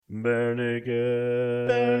Bare naked,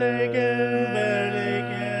 bare naked, bare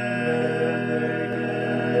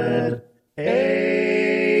naked,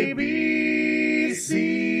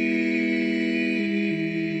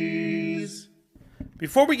 ABCs.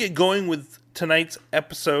 Before we get going with tonight's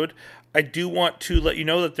episode, I do want to let you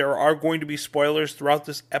know that there are going to be spoilers throughout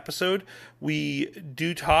this episode. We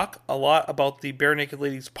do talk a lot about the Bare Naked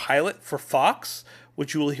Ladies pilot for Fox,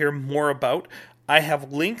 which you will hear more about. I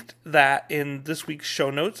have linked that in this week's show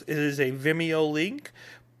notes. It is a Vimeo link.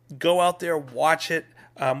 Go out there, watch it.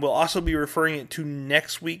 We'll also be referring it to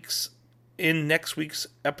next week's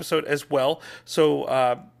episode as well.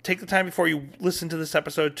 So take the time before you listen to this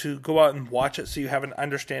episode to go out and watch it so you have an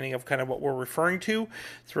understanding of kind of what we're referring to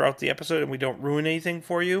throughout the episode and we don't ruin anything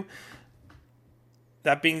for you.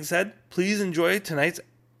 That being said, please enjoy tonight's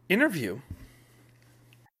interview.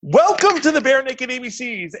 Welcome to the Bare Naked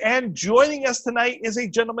ABCs, and joining us tonight is a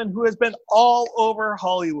gentleman who has been all over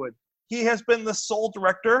Hollywood. He has been the sole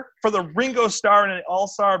director for the Ringo Starr and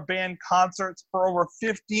All-Star Band concerts for over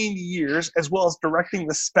 15 years, as well as directing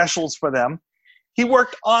the specials for them. He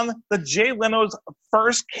worked on the Jay Leno's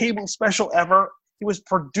first cable special ever. He was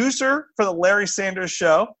producer for the Larry Sanders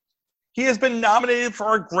Show. He has been nominated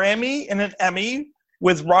for a Grammy and an Emmy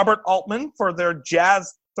with Robert Altman for their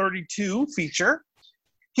Jazz 32 feature.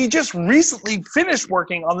 He just recently finished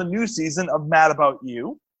working on the new season of Mad About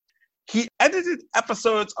You. He edited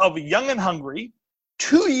episodes of Young and Hungry,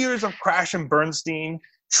 2 years of Crash and Bernstein,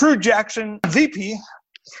 True Jackson, VP,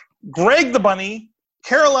 Greg the Bunny,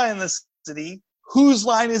 Caroline in the City, Whose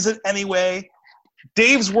Line Is It Anyway,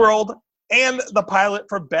 Dave's World, and the pilot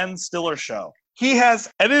for Ben Stiller's show. He has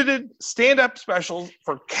edited stand-up specials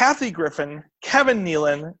for Kathy Griffin, Kevin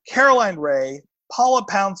Nealon, Caroline Ray, Paula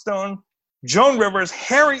Poundstone, Joan Rivers,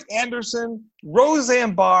 Harry Anderson,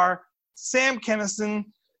 Roseanne Barr, Sam Kinison,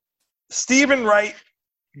 Stephen Wright,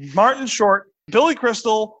 Martin Short, Billy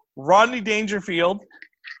Crystal, Rodney Dangerfield.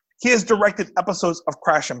 He has directed episodes of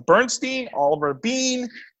Crash and Bernstein, Oliver Bean,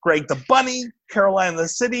 Greg the Bunny, Caroline in the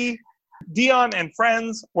City, Dion and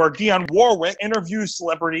Friends, where Dionne Warwick interviews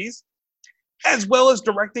celebrities, as well as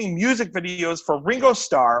directing music videos for Ringo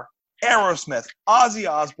Starr, Aerosmith, Ozzy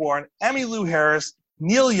Osbourne, Emmylou Harris,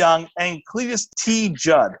 Neil Young, and Cletus T.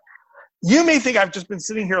 Judd. You may think I've just been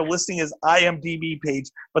sitting here listing his IMDb page,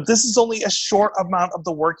 but this is only a short amount of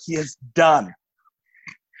the work he has done.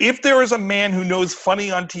 If there is a man who knows funny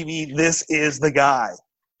on TV, this is the guy.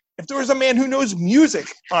 If there is a man who knows music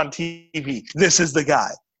on TV, this is the guy.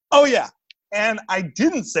 Oh yeah, and I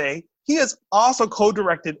didn't say he has also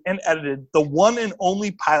co-directed and edited the one and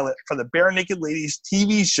only pilot for the Bare Naked Ladies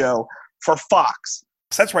TV show for Fox.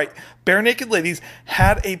 That's right. Bare Naked Ladies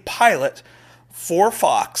had a pilot for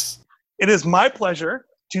Fox. It is my pleasure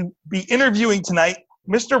to be interviewing tonight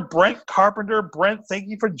Mr. Brent Carpenter. Brent, thank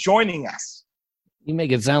you for joining us. You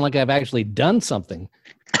make it sound like I've actually done something.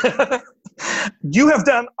 You have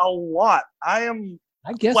done a lot. I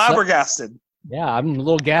guess flabbergasted. So. Yeah, I'm a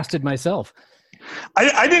little gasted myself.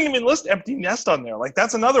 I didn't even list Empty Nest on there. Like,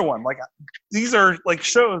 that's another one. Like, these are like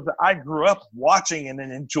shows that I grew up watching and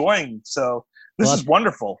enjoying. So this is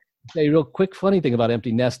wonderful. A real quick funny thing about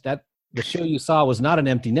Empty Nest, that the show you saw was not an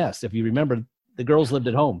empty nest. If you remember, the girls lived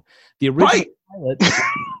at home. The original pilot,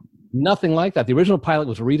 nothing like that. The original pilot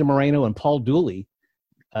was Rita Moreno and Paul Dooley.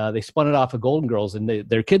 They spun it off of Golden Girls, and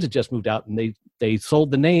their kids had just moved out, and they sold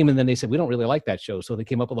the name, and then they said, we don't really like that show. So they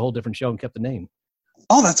came up with a whole different show and kept the name.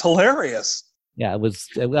 Oh, that's hilarious. Yeah,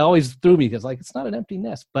 it always threw me because, like, it's not an empty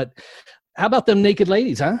nest. But how about them naked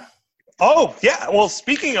ladies, huh? Oh, yeah. Well,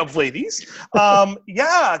 speaking of ladies,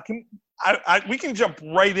 yeah, we can jump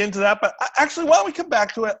right into that. But actually, why don't we come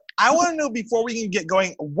back to it? I want to know, before we can get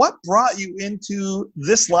going, what brought you into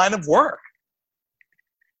this line of work?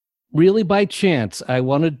 Really by chance. I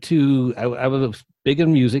wanted to, I was big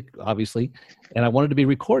in music, obviously, and I wanted to be a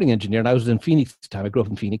recording engineer. And I was in Phoenix at the time. I grew up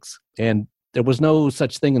in Phoenix. And there was no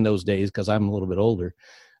such thing in those days, because I'm a little bit older,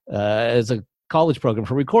 as a college program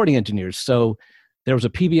for recording engineers. So there was a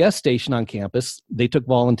PBS station on campus. They took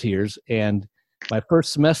volunteers, and my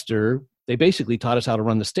first semester, they basically taught us how to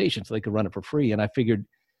run the station so they could run it for free. And I figured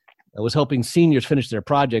I was helping seniors finish their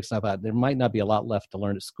projects, and I thought there might not be a lot left to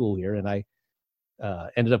learn at school here. And I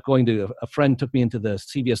ended up going to a friend took me into the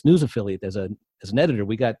CBS News affiliate as an editor.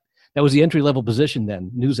 That was the entry level position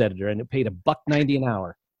then, news editor, and it paid $1.90 an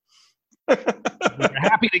hour. We were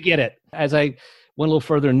happy to get it. As I went a little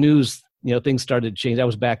further in news, things started to change. I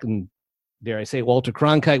was back in, dare I say, Walter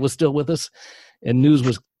Cronkite was still with us, and news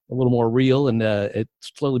was a little more real, and it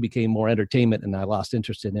slowly became more entertainment, and I lost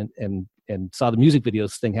interest in it, and saw the music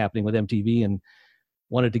videos thing happening with MTV, and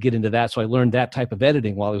wanted to get into that. So I learned that type of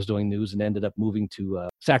editing while I was doing news and ended up moving to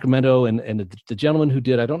Sacramento. And the gentleman who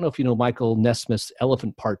did, I don't know if you know Michael Nesmith's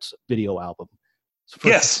Elephant Parts video album.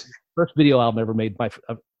 Yes. First video album ever made.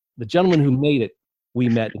 The gentleman who made it, we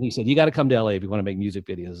met, and he said, you got to come to LA if you want to make music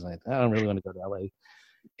videos. And I don't really want to go to LA.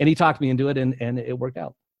 And he talked me into it, and it worked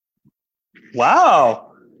out.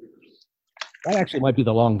 Wow. That actually might be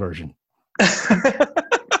the long version.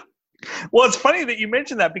 Well, it's funny that you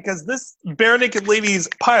mentioned that, because this Bare Naked Ladies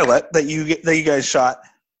pilot that you guys shot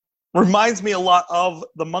reminds me a lot of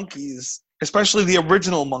the Monkees, especially the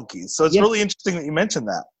original Monkees. So it's really interesting that you mentioned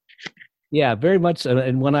that. Yeah, very much.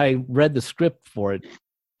 And when I read the script for it,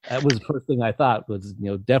 that was the first thing I thought was,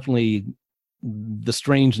 definitely the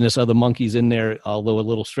strangeness of the Monkees in there, although a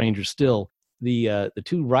little stranger still. The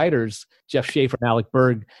two writers, Jeff Schaefer and Alec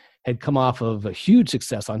Berg, had come off of a huge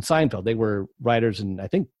success on Seinfeld. They were writers and I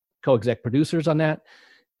think co-exec producers on that.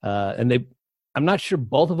 And I'm not sure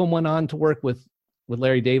both of them went on to work with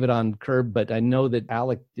Larry David on Curb, but I know that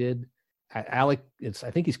Alec did. Alec,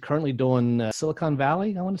 I think he's currently doing Silicon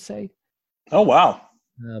Valley, I want to say. Oh, wow.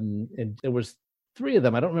 And there was three of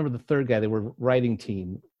them. I don't remember the third guy. They were writing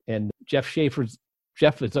team. And Jeff was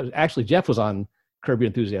on Curb Your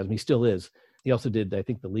Enthusiasm. He still is. He also did, I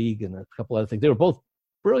think, The League and a couple other things. They were both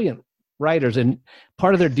brilliant writers. And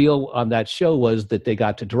part of their deal on that show was that they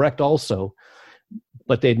got to direct also,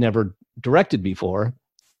 but they'd never directed before.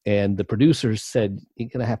 And the producers said, you're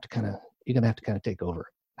going to have to kind of take over.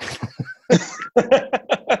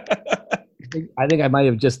 I think I might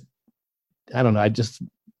have I just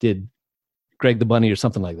did Greg the Bunny or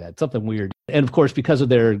something like that, something weird. And of course, because of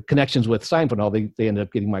their connections with Seinfeld and all, they ended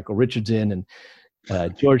up getting Michael Richards in, and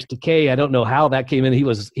George Takei. I don't know how that came in. He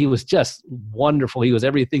was just wonderful. He was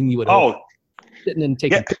everything you would hope. Sitting and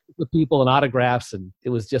taking pictures with people and autographs, and it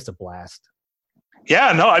was just a blast.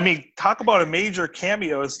 Yeah, no, I mean, talk about a major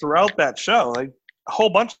cameos throughout that show. Like a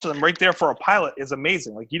whole bunch of them right there for a pilot is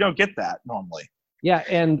amazing. Like you don't get that normally. Yeah,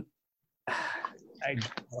 and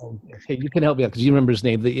okay, you can help me out because you remember his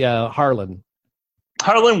name, Harlan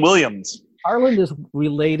Williams. Harlan is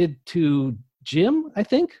related to Jim, I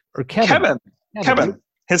think, or Kevin,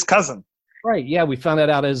 his cousin. Right. Yeah, we found that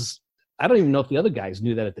out I don't even know if the other guys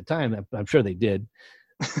knew that at the time. I'm sure they did.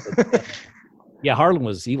 But, yeah, Harlan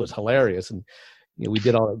was hilarious, and we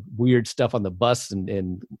did all the weird stuff on the bus,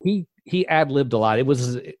 and he ad-libbed a lot. It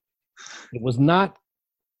was not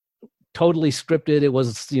totally scripted. It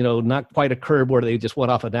was not quite a Curb where they just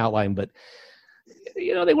went off an outline, but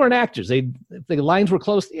they weren't actors. If the lines were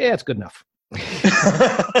close, yeah, it's good enough.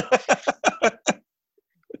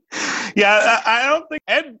 Yeah, I don't think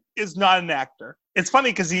Ed is not an actor. It's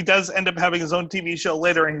funny because he does end up having his own TV show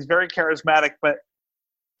later, and he's very charismatic, but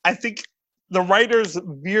I think the writers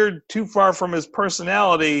veered too far from his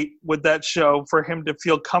personality with that show for him to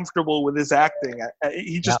feel comfortable with his acting.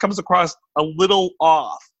 He just comes across a little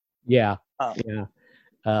off. Yeah. Yeah.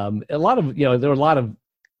 A lot of, there were a lot of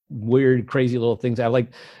weird, crazy little things.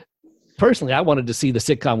 Personally, I wanted to see the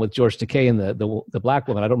sitcom with George Takei and the black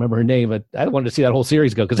woman. I don't remember her name, but I wanted to see that whole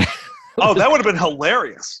series go because. That would have been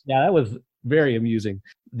hilarious. Yeah, that was very amusing.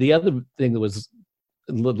 The other thing that was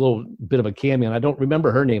a little bit of a cameo, and I don't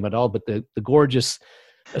remember her name at all, but the gorgeous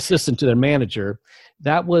assistant to their manager,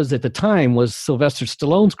 that was at the time was Sylvester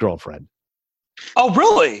Stallone's girlfriend. Oh,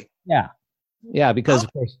 really? Yeah. Yeah, because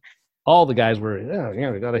of course all the guys were,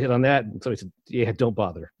 we got to hit on that. And so he said, yeah, don't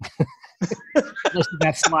bother. Unless you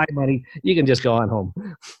got slime money, you can just go on home.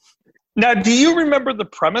 Now, do you remember the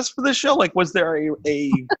premise for this show? Like, was there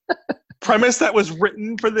a premise that was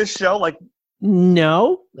written for this show? Like,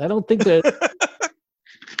 no, I don't think that.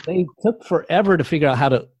 They took forever to figure out how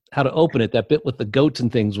to open it. That bit with the goats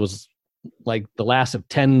and things was like the last of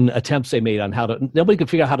 10 attempts they made on nobody could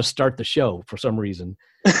figure out how to start the show for some reason.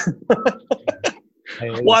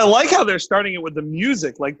 Well, I like how they're starting it with the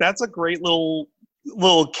music. Like that's a great little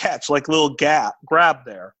catch, like little grab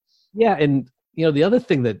there. Yeah, and the other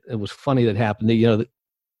thing that it was funny that happened, that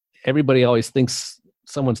everybody always thinks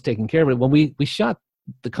someone's taking care of it. When we shot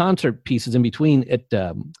the concert pieces in between,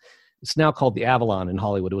 it's now called the Avalon in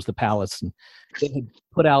Hollywood. It was the Palace, and they had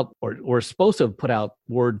put out or were supposed to have put out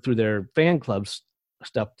word through their fan clubs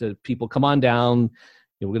stuff to people, come on down.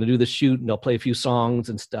 We're going to do the shoot, and they'll play a few songs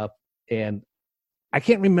and stuff. And I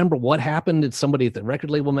can't remember what happened. It's somebody at the record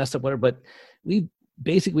label messed up, whatever. But we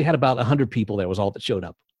had about 100 people there was all that showed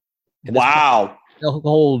up. And wow. They'll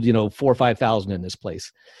hold 4,000 or 5,000 in this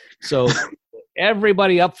place. So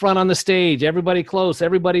everybody up front on the stage, everybody close,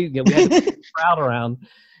 everybody. We had to crowd around.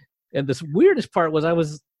 And this weirdest part was I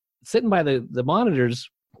was sitting by the monitors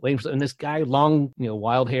waiting for, and this guy, long,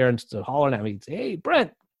 wild hair and hollering at me, he'd say, "Hey,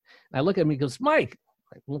 Brent." And I look at him, he goes, "Mike."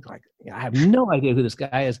 Like I have no idea who this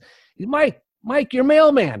guy is. He's Mike, your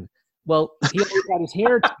mailman. Well, he always had his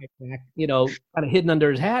hair back, kind of hidden under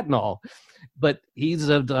his hat and all. But he's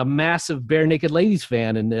a massive Bare Naked Ladies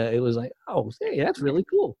fan, and it was like, oh, hey, that's really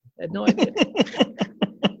cool. I had no idea.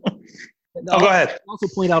 Go ahead. Also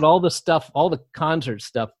point out all the concert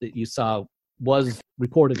stuff that you saw was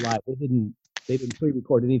recorded live. They didn't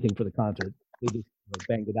pre-record anything for the concert. They just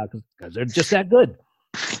banged it out because they're just that good.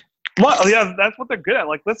 Well, yeah, that's what they're good at.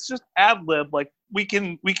 Like, let's just ad lib. Like, we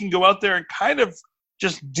can go out there and kind of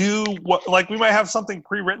just do what, like, we might have something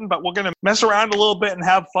pre-written, but we're going to mess around a little bit and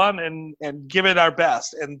have fun and give it our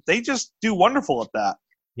best. And they just do wonderful at that.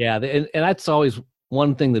 Yeah, and that's always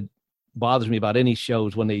one thing that bothers me about any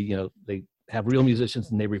shows when they have real musicians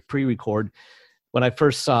and they pre-record. When I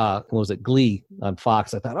first saw, Glee on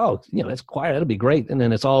Fox, I thought, oh, that's choir, that'll be great. And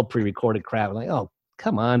then it's all pre-recorded crap. I'm like, oh,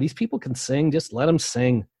 come on, these people can sing, just let them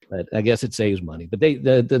sing. But I guess it saves money. But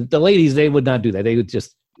the ladies, they would not do that.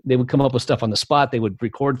 They would come up with stuff on the spot. They would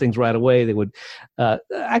record things right away. They would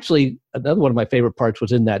actually, another one of my favorite parts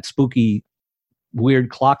was in that spooky, weird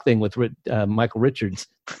clock thing with Michael Richards,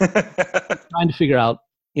 trying to figure out,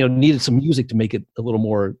 needed some music to make it a little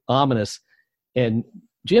more ominous. And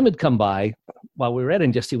Jim had come by while we were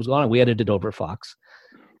editing, he was gone, and we edited over Fox.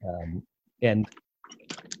 And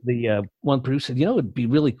the one producer said, it'd be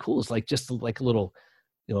really cool. It's like just like a little,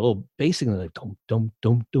 a little bass thing, like dum dum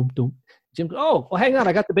dum dum dum. Jim goes, oh, well, hang on,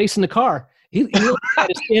 I got the bass in the car. He really had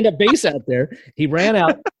a stand-up bass out there. He ran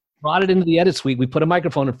out, brought it into the edit suite. We put a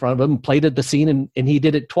microphone in front of him, played the scene, and he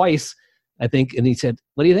did it twice, I think. And he said,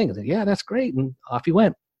 what do you think? I said, yeah, that's great. And off he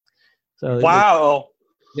went. So wow.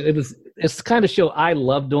 It's the kind of show I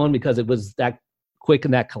love doing because it was that quick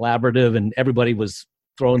and that collaborative, and everybody was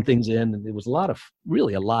throwing things in, and it was a lot of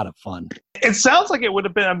fun. It sounds like it would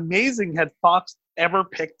have been amazing had Fox ever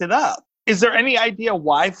picked it up. Is there any idea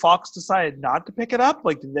why Fox decided not to pick it up?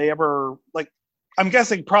 Like, did they ever, like, I'm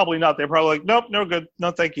guessing probably not. They're probably like, nope, no good,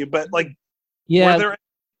 no thank you. But, like, yeah, were there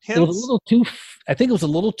hints? It was I think it was a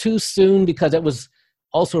little too soon because it was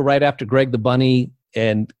also right after Greg the Bunny,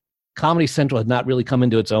 and Comedy Central had not really come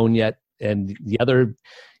into its own yet. And the other,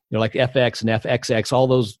 like FX and FXX, all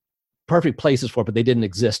those perfect places for it, but they didn't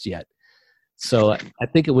exist yet. So I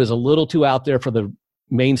think it was a little too out there for the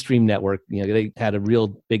mainstream network. They had a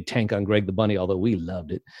real big tank on Greg the Bunny, although we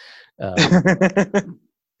loved it.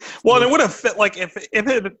 Well, and it would have fit, like, if it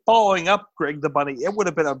had been following up Greg the Bunny, it would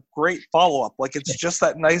have been a great follow-up. Like, it's just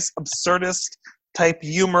that nice absurdist type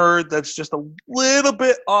humor that's just a little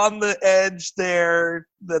bit on the edge there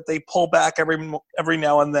that they pull back every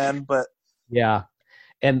now and then. But yeah.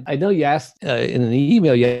 And I know you asked in an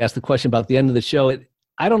email, you asked the question about the end of the show.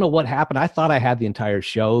 I don't know what happened. I thought I had the entire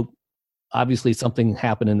show. Obviously, something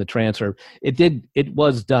happened in the transfer. It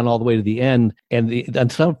was done all the way to the end. And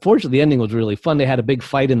unfortunately, the ending was really fun. They had a big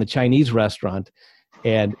fight in the Chinese restaurant.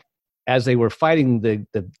 And as they were fighting,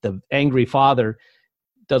 the angry father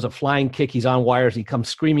does a flying kick. He's on wires. He comes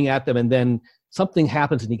screaming at them. And then something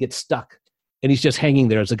happens and he gets stuck. And he's just hanging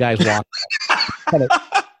there as the guys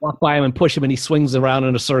walk by him and push him, and he swings around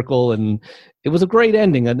in a circle. And it was a great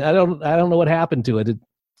ending. And I don't know what happened to it.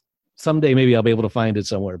 Someday maybe I'll be able to find it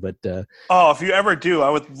somewhere. But if you ever do, I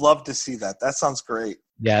would love to see that. That sounds great.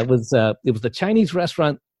 Yeah, it was the Chinese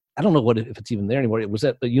restaurant. I don't know if it's even there anymore. It was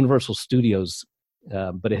at the Universal Studios,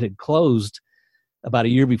 but it had closed about a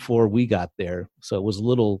year before we got there, so it was a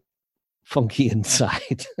little funky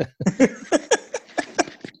inside. It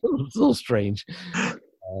was a little strange.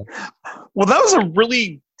 Well, that was a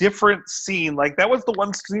really different scene. Like, that was the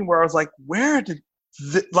one scene where I was like, where did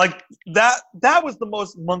that was the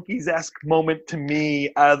most Monkees-esque moment to me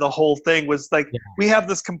out of the whole thing. Was like, we have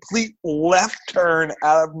this complete left turn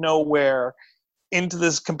out of nowhere into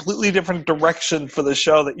this completely different direction for the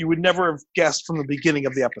show that you would never have guessed from the beginning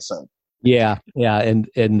of the episode. Yeah, and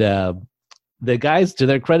the guys, to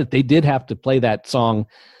their credit, they did have to play that song.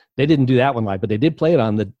 They didn't do that one live, but they did play it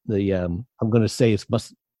on the I'm going to say it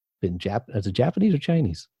must have been as a Japanese or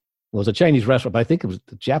Chinese. Well, it was a Chinese restaurant, but I think it was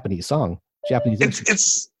the Japanese song.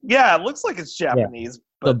 It looks like it's Japanese.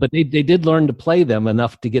 Yeah. But they did learn to play them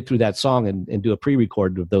enough to get through that song and do a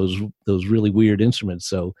pre-record of those really weird instruments.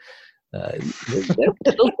 So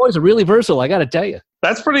those boys are really versatile, I got to tell you.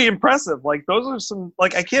 That's pretty impressive. Like, those are some,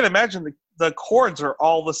 like, I can't imagine the chords are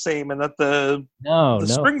all the same and that the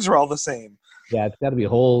strings are all the same. Yeah, it's got to be a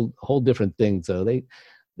whole different thing. So they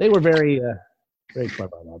were very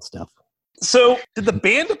clever on that stuff. So did the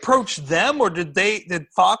band approach them, or did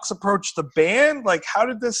Fox approach the band? Like, how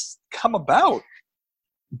did this come about?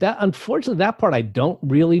 Unfortunately, that part I don't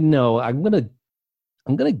really know. I'm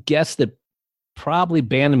gonna guess that probably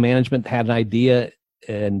band and management had an idea,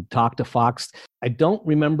 and talk to Fox. I don't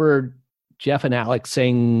remember Jeff and Alex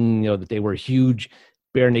saying, that they were huge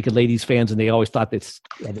Bare Naked Ladies fans and they always thought this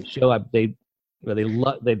the show they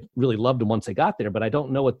really loved them once they got there. But I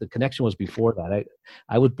don't know what the connection was before that.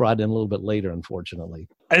 I was brought in a little bit later, unfortunately.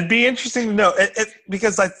 It'd be interesting to know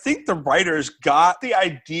because I think the writers got the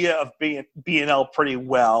idea of B&L pretty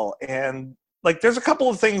well, and like there's a couple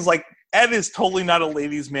of things like Ed is totally not a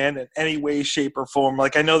ladies' man in any way, shape, or form.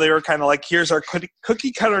 Like I know they were kind of like, here's our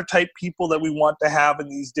cookie cutter type people that we want to have in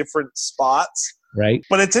these different spots. Right.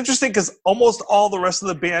 But it's interesting because almost all the rest of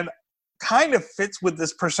the band kind of fits with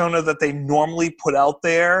this persona that they normally put out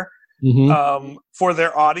there for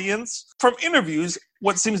their audience. From interviews,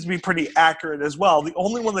 what seems to be pretty accurate as well. The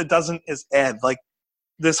only one that doesn't is Ed. Like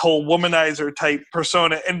this whole womanizer type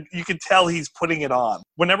persona, and you can tell he's putting it on.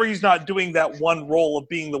 Whenever he's not doing that one role of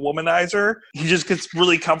being the womanizer, he just gets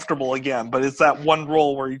really comfortable again. But it's that one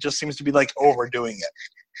role where he just seems to be like overdoing it.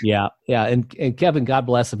 Yeah. And Kevin, God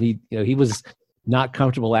bless him, he was not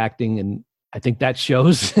comfortable acting, and I think that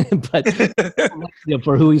shows. But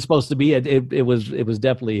for who he's supposed to be, it was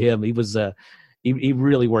definitely him. He was he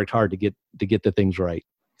really worked hard to get the things right.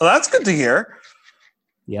 Well, that's good to hear.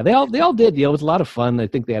 Yeah, they all did. It was a lot of fun. I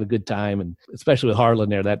think they had a good time, and especially with Harlan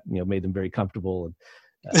there, that made them very comfortable. And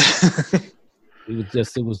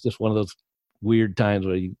it was just one of those weird times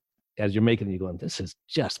where as you're making it, you're going, "This is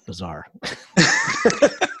just bizarre."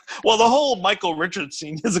 Well, the whole Michael Richards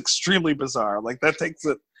scene is extremely bizarre. Like that takes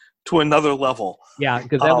it to another level. Yeah,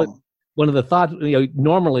 because that was one of the thoughts.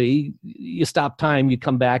 Normally you stop time, you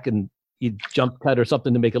come back, and you jump cut or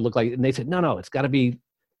something to make it look like. And they said, no, it's got to be.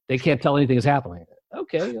 They can't tell anything is happening.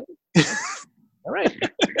 Okay. All right.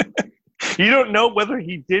 You don't know whether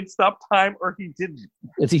he did stop time or he didn't.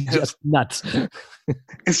 Is he just nuts?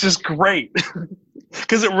 It's just great.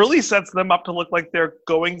 Because it really sets them up to look like they're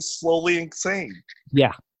going slowly insane.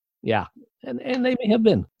 Yeah. And they may have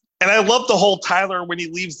been. And I love the whole Tyler, when he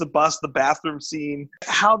leaves the bus, the bathroom scene,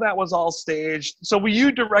 how that was all staged. So were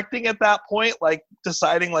you directing at that point, like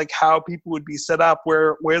deciding like how people would be set up,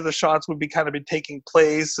 where the shots would be kind of be taking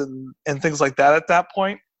place and things like that at that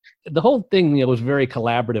point? The whole thing was very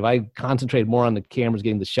collaborative. I concentrated more on the cameras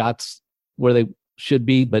getting the shots where they should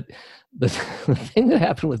be. But the thing that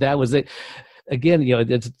happened with that was that, again,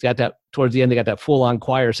 it's got that towards the end, they got that full-on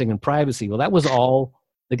choir singing Privacy. Well, that was all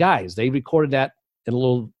the guys. They recorded that in a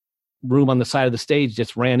little room on the side of the stage,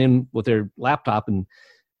 just ran in with their laptop and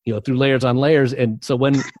through layers on layers. And so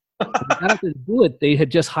when they got up to do it, they had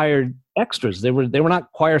just hired extras. They were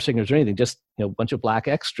not choir singers or anything, just a bunch of black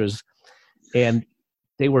extras, and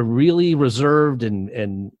they were really reserved,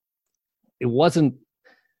 and it wasn't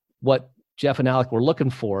what Jeff and Alec were looking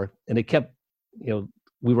for. And they kept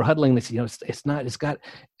we were huddling. They said, it's got,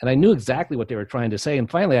 and I knew exactly what they were trying to say. And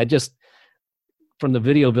finally, I just, from the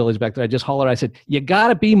video village back there, I just hollered. I said, "You got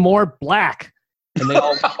to be more black." And they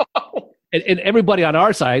all, and everybody on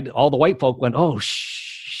our side, all the white folk went, "Oh,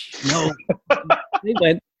 no." They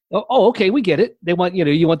went, "Oh, okay, we get it." They want,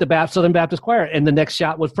 you want the Southern Baptist Choir, and the next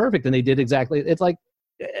shot was perfect, and they did exactly. It's like,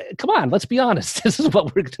 come on, let's be honest. This is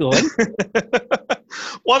what we're doing.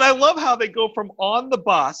 Well, I love how they go from on the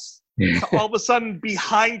bus to all of a sudden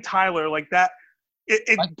behind Tyler like that.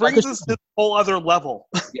 It brings us to a whole other level.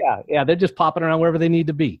 Yeah, they're just popping around wherever they need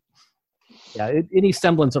to be. Yeah, any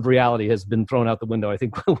semblance of reality has been thrown out the window. I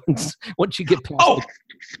think once you get past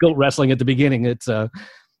goat wrestling at the beginning, it's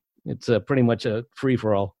pretty much a free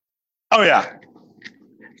for all. Oh yeah.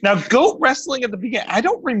 Now, goat wrestling at the beginning, I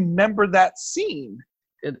don't remember that scene.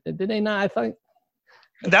 Did they not? I thought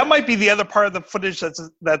that might be the other part of the footage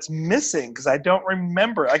that's missing because I don't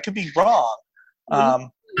remember. I could be wrong.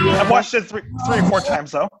 I've watched it three or four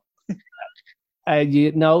times though.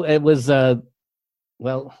 It was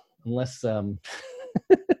well, unless I've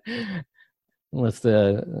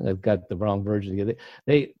got the wrong version.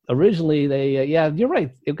 They originally you're right.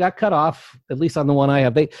 It got cut off, at least on the one I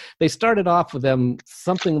have. They started off with them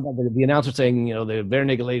something about the announcer saying, the Bare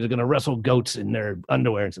Naked Ladies are going to wrestle goats in their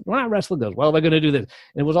underwear. And said, "We're not wrestling goats." Well, they're going to do this.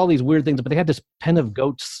 And it was all these weird things, but they had this pen of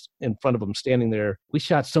goats in front of them standing there. We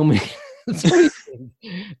shot so many things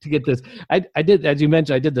to get this. I did, as you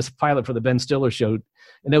mentioned, I did this pilot for the Ben Stiller show,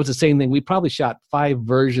 and that was the same thing. We probably shot 5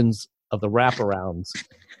 versions of the wraparounds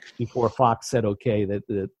before Fox said okay. That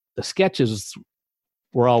the sketches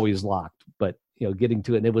were always locked, but getting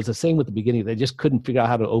to it, and it was the same with the beginning. They just couldn't figure out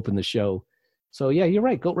how to open the show. So yeah, you're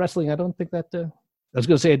right. Goat wrestling. I don't think that. I was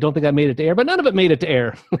going to say I don't think I made it to air, but none of it made it to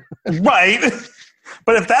air. Right.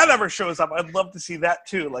 But if that ever shows up, I'd love to see that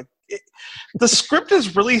too. Like the script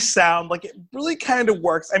is really sound. Like it really kind of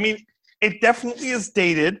works. I mean, it definitely is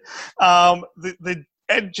dated. The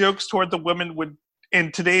Ed jokes toward the women would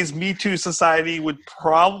in today's Me Too society would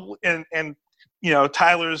probably, and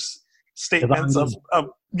Tyler's statements of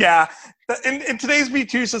in today's Me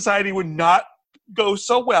Too society would not go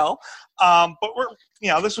so well. But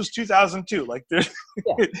this was 2002. Like,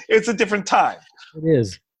 it's a different time. It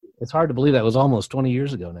is. It's hard to believe that was almost 20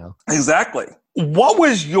 years ago now. Exactly. What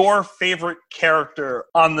was your favorite character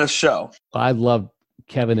on this show? I loved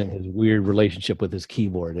Kevin and his weird relationship with his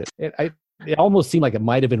keyboard. It almost seemed like it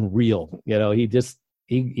might have been real.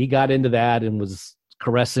 He got into that and was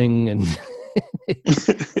caressing and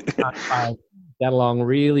got along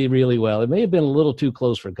really, really well. It may have been a little too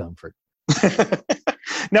close for comfort.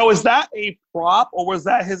 Now, was that a prop or was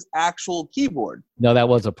that his actual keyboard? No, that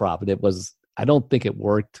was a prop. I don't think it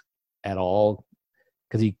worked at all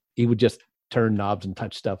because he would just turn knobs and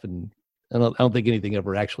touch stuff, and I don't think anything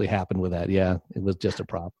ever actually happened with that. Yeah, it was just a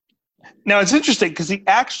prop. Now, it's interesting because he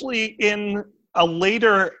actually, in a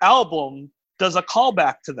later album, does a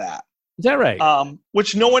callback to that. Is that right?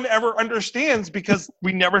 Which no one ever understands because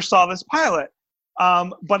we never saw this pilot.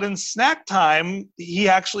 But in Snack Time, he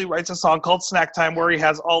actually writes a song called Snack Time where he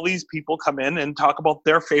has all these people come in and talk about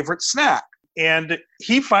their favorite snack. And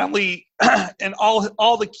he finally, and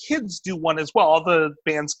all the kids do one as well. All the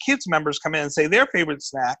band's kids members come in and say their favorite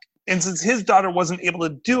snack. And since his daughter wasn't able to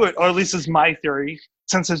do it, or at least is my theory,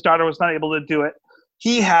 since his daughter was not able to do it,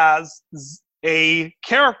 he has a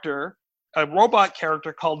robot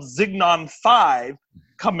character called Zignon 5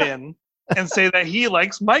 come in and say that he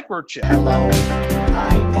likes microchips. Hello,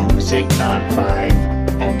 I am Zignon 5,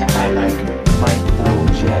 and I like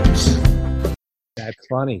microchips. That's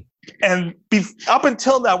funny. And up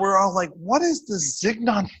until now, we're all like, what is this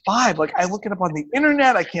Zignon 5? Like, I look it up on the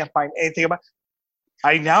internet. I can't find anything about it.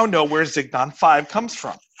 I now know where Zignon 5 comes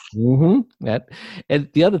from. Mm-hmm. And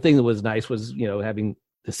the other thing that was nice was, having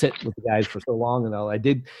to sit with the guys for so long and all. I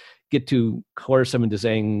did get to coerce them into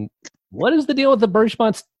saying, what is the deal with the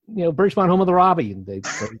Birchmont home of the Robbie? And they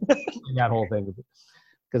that whole thing.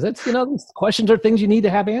 Because that's, these questions are things you need to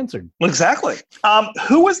have answered. Exactly.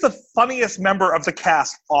 Who was the funniest member of the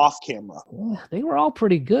cast off camera? Yeah, they were all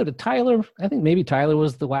pretty good. Tyler, I think maybe Tyler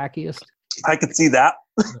was the wackiest. I could see that.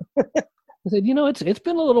 I said, it's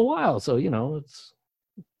been a little while, so it's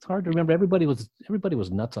hard to remember. Everybody was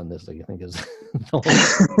nuts on this. I think is.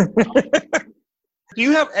 Do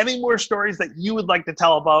you have any more stories that you would like to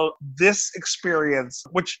tell about this experience,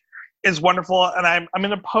 which is wonderful? And I'm going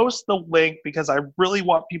to post the link because I really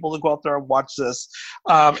want people to go out there and watch this.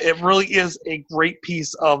 It really is a great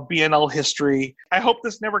piece of BNL history. I hope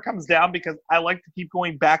this never comes down because I like to keep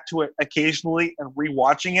going back to it occasionally and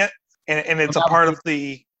rewatching it. And it's a part of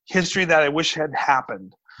the history that I wish had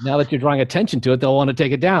happened. Now that you're drawing attention to it, they'll want to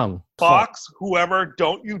take it down. Fox, whoever,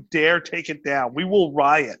 don't you dare take it down. We will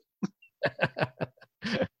riot.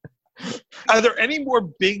 Are there any more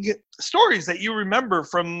big stories that you remember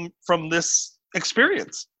from this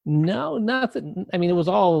experience? No, nothing. I mean, it was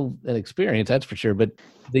all an experience, that's for sure. But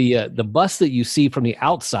the bus that you see from the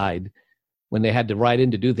outside when they had to ride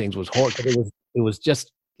in to do things was horrible. It was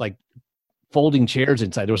just like folding chairs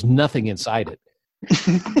inside. There was nothing inside it.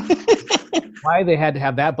 Why they had to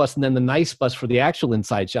have that bus and then the nice bus for the actual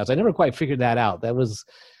inside shots, I never quite figured that out. That was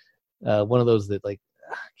one of those that, like,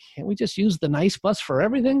 can't we just use the nice bus for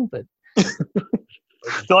everything? But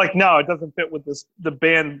they're like, no, it doesn't fit with the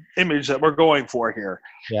band image that we're going for here.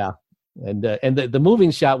 Yeah. And the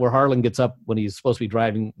moving shot where Harlan gets up when he's supposed to be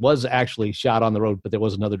driving was actually shot on the road, but there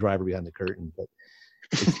was another driver behind the curtain. But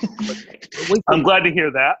I'm glad to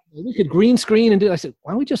hear that. We could green screen and do. I said,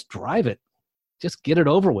 why don't we just drive it? Just get it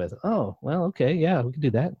over with. Oh, well, okay, yeah, we can do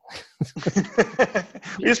that.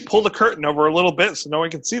 We just pull the curtain over a little bit so no one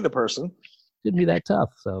can see the person. Didn't be that tough.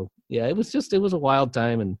 So yeah, it was a wild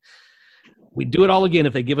time, and we'd do it all again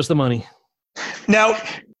if they give us the money. Now,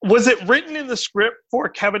 was it written in the script for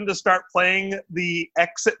Kevin to start playing the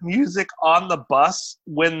exit music on the bus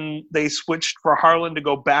when they switched for Harlan to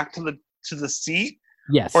go back to the seat?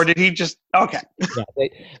 Yes. Or did he just okay? Yeah,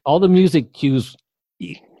 all the music cues,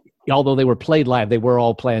 although they were played live, they were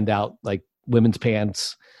all planned out, like Women's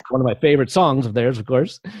Pants. One of my favorite songs of theirs, of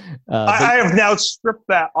course. I have now stripped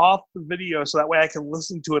that off the video so that way I can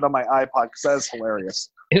listen to it on my iPod because that is hilarious.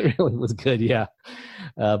 It really was good, yeah.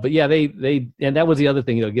 But yeah, they and that was the other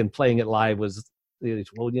thing. Again, playing it live was the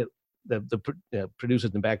producers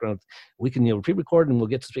in the background. We can pre-record and we'll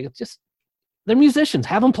get to speak. It's just they're musicians.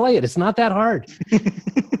 Have them play it. It's not that hard.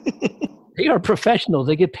 They are professionals.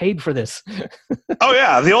 They get paid for this. Oh,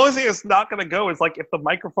 yeah. The only thing that's not going to go is, like, if the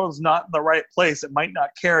microphone's not in the right place, it might not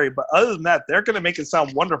carry. But other than that, they're going to make it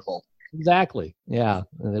sound wonderful. Exactly. Yeah.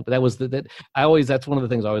 And that was that's one of the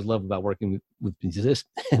things I always love about working with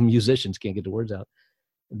musicians. Can't get the words out.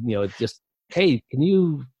 It's just, hey, can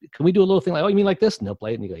we do a little thing like, oh, you mean like this? And they'll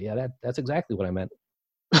play it and you go, yeah, that's exactly what I meant.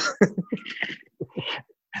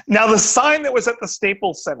 Now, the sign that was at the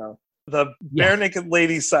Staples Center, the Bare Naked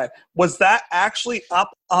Ladies sign, was that actually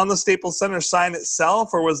up on the Staples Center sign itself,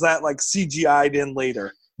 or was that like CGI'd in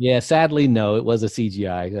later? Yeah, sadly, no, it was a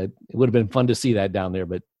CGI. It would have been fun to see that down there,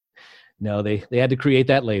 but no, they had to create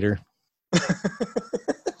that later.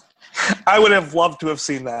 I would have loved to have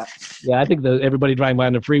seen that. Yeah, I think everybody driving by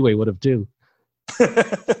on the freeway would have too.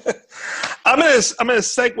 I'm gonna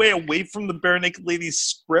segue away from the Bare Naked Ladies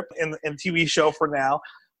script and TV show for now,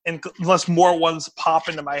 unless more ones pop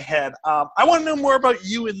into my head. I want to know more about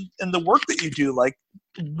you and the work that you do. Like,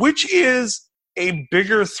 which is a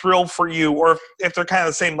bigger thrill for you, or if they're kind of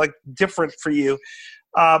the same, like different for you,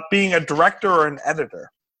 being a director or an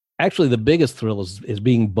editor? Actually, the biggest thrill is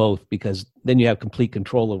being both, because then you have complete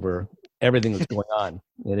control over everything that's going on.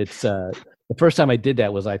 And it's the first time I did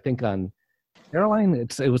that was, I think, on Caroline.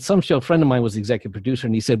 It was some show. A friend of mine was the executive producer,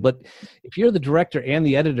 and he said, "But if you're the director and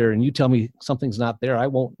the editor, and you tell me something's not there, I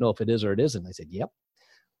won't know if it is or it isn't." I said, "Yep."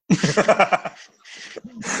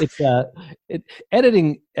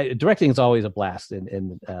 Editing, directing is always a blast,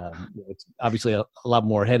 and it's obviously a lot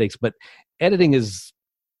more headaches. But editing is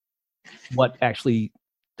what actually,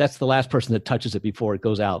 that's the last person that touches it before it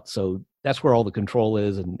goes out. So that's where all the control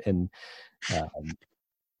is, and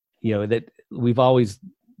that we've always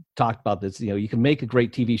talked about this. You can make a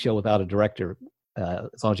great TV show without a director,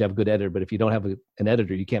 as long as you have a good editor. But if you don't have an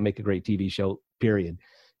editor, you can't make a great TV show, period.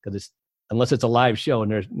 Because unless it's a live show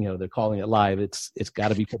and they're calling it live, it's got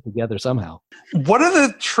to be put together somehow. What are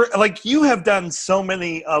the like, you have done so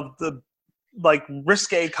many of the like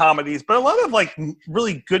risque comedies, but a lot of like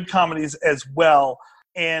really good comedies as well.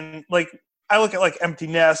 And like, I look at like Empty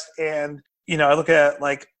Nest, and I look at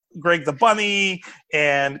like Greg the Bunny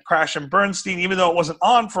and Crash and Bernstein, even though it wasn't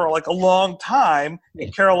on for like a long time,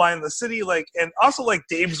 and Caroline in the City, like, and also like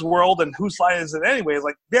Dave's World and Whose Line Is It Anyway?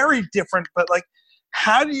 Like, very different, but like,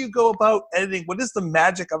 how do you go about editing? What is the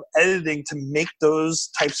magic of editing to make those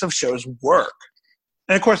types of shows work?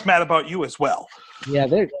 And of course, Matt, about you as well. Yeah,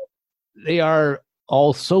 they are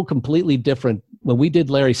all so completely different. When we did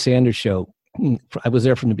Larry Sanders Show, I was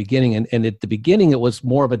there from the beginning, and at the beginning it was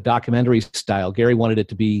more of a documentary style. Gary wanted it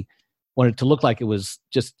to look like it was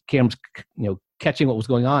just cameras, catching what was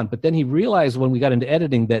going on. But then he realized when we got into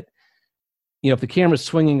editing that, if the camera's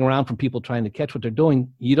swinging around from people trying to catch what they're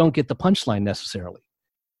doing, you don't get the punchline necessarily.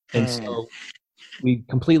 And so we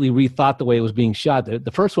completely rethought the way it was being shot.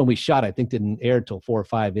 The first one we shot, I think, didn't air until 4 or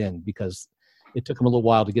 5 in, because it took him a little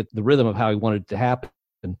while to get the rhythm of how he wanted it to happen.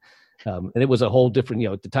 And it was a whole different,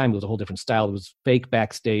 at the time, it was a whole different style. It was fake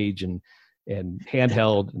backstage and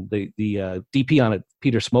handheld. And the DP on it,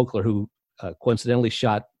 Peter Smokler, who coincidentally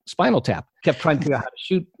shot Spinal Tap, kept trying to figure out how to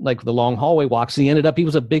shoot like the long hallway walks. And he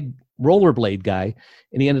was a big rollerblade guy,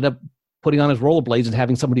 and he ended up putting on his rollerblades and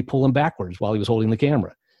having somebody pull him backwards while he was holding the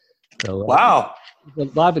camera. So wow, a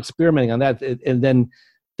lot of experimenting on that. And then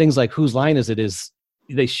things like Whose Line Is It?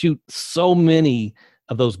 They shoot so many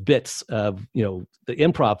of those bits of, the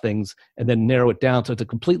improv things, and then narrow it down. So it's a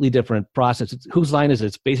completely different process. Whose Line Is It?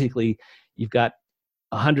 It's basically, you've got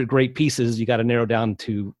 100 great pieces. You got to narrow down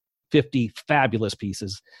to 50 fabulous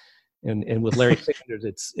pieces. And with Larry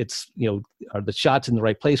Sanders, it's are the shots in the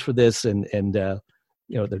right place for this? And the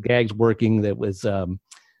gags working. That was,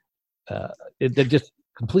 they're just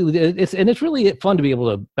completely, it's really fun to be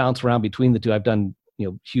able to bounce around between the two. I've done,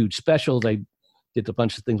 huge specials. I did a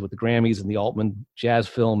bunch of things with the Grammys and the Altman Jazz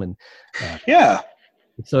Film, and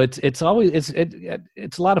so it's always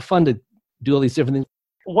it's a lot of fun to do all these different things.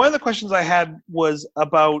 One of the questions I had was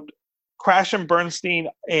about Crash and Bernstein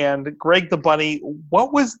and Greg the Bunny.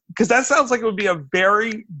 Because that sounds like it would be a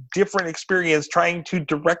very different experience trying to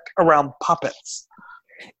direct around puppets.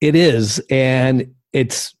 It is, and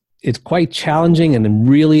it's quite challenging and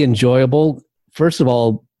really enjoyable. First of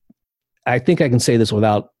all, I think I can say this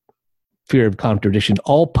without fear of contradiction.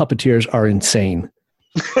 All puppeteers are insane.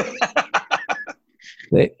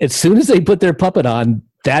 As soon as they put their puppet on,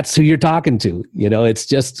 that's who you're talking to.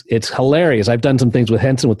 It's hilarious. I've done some things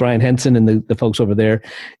with Brian Henson and the folks over there,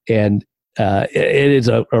 and it is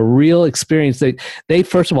a real experience. They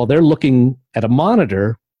first of all, they're looking at a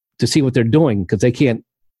monitor to see what they're doing, because they can't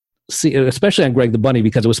see, especially on Greg the Bunny,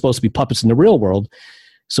 because it was supposed to be puppets in the real world.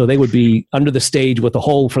 So they would be under the stage with a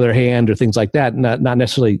hole for their hand or things like that, not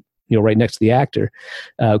necessarily right next to the actor.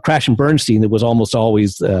 Crash and Bernstein, it was almost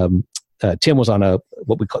always Tim was on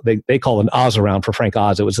what they call an Oz around for Frank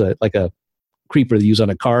Oz. It was like a creeper they use on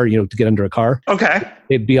a car, to get under a car. Okay.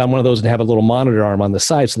 They'd be on one of those and have a little monitor arm on the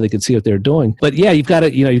side so they could see what they're doing. But yeah, you've got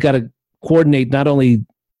to coordinate not only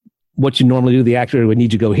what you normally do. The actor would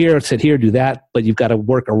need you to go here, sit here, do that, but you've got to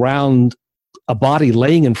work around a body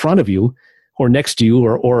laying in front of you or next to you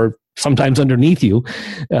or sometimes underneath you,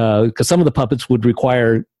 because some of the puppets would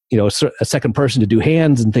require a second person to do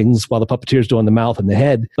hands and things while the puppeteer's doing the mouth and the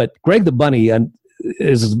head. But Greg the Bunny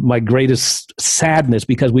is my greatest sadness,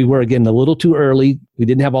 because we were, again, a little too early. We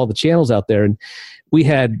didn't have all the channels out there. And we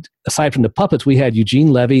had, aside from the puppets, we had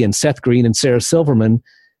Eugene Levy and Seth Green and Sarah Silverman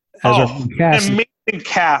as our cast. Amazing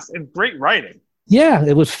cast and great writing. Yeah,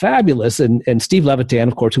 it was fabulous. And Steve Levitan,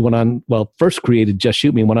 of course, who went on, first created Just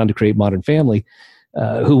Shoot Me and went on to create Modern Family,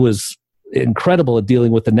 who was incredible at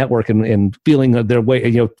dealing with the network and feeling their way,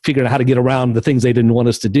 figuring out how to get around the things they didn't want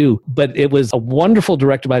us to do. But it was a wonderful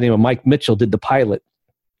director by the name of Mike Mitchell did the pilot.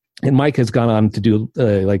 And Mike has gone on to do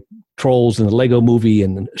like Trolls and the Lego Movie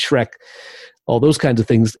and Shrek, all those kinds of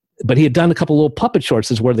things. But he had done a couple little puppet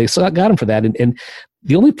shorts is where they got him for that. And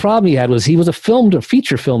the only problem he had was he was a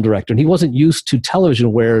feature film director, and he wasn't used to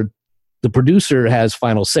television where the producer has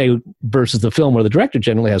final say versus the film where the director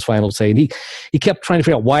generally has final say. And he kept trying to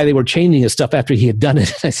figure out why they were changing his stuff after he had done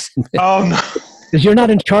it. I said, oh, no. Because you're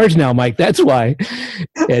not in charge now, Mike. That's why.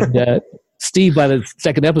 And Steve, by the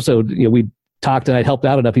second episode, we talked and I'd helped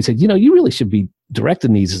out enough. He said, you really should be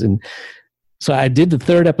directing these. And so I did the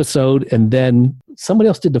third episode, and then somebody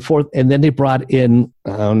else did the fourth, and then they brought in,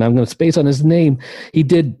 and I'm going to space on his name. He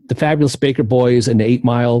did The Fabulous Baker Boys and The 8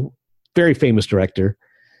 Mile, very famous director,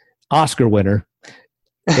 Oscar winner.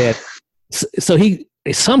 And so he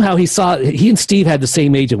and Steve had the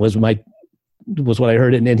same agent, was what I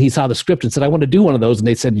heard. And he saw the script and said, I want to do one of those. And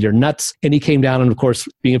they said, you're nuts. And he came down, and of course,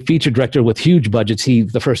 being a feature director with huge budgets,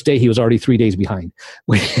 the first day he was already 3 days behind,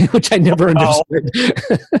 which I never understood.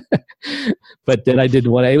 But then I did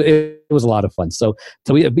one. It was a lot of fun. So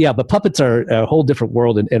but puppets are a whole different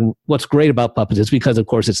world. And what's great about puppets is because, of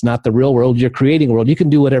course, it's not the real world. You're creating a world. You can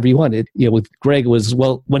do whatever you want. With Greg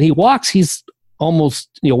when he walks, he's almost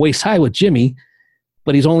waist high with Jimmy,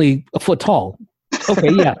 but he's only a foot tall.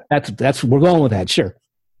 Okay, yeah, that's we're going with that. Sure,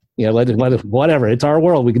 whatever. It's our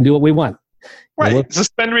world. We can do what we want. Right.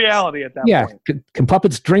 Suspend reality at that point. Yeah. Can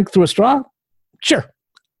puppets drink through a straw? Sure.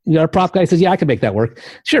 Our prop guy says, yeah, I can make that work.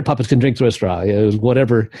 Sure, puppets can drink through a straw. It was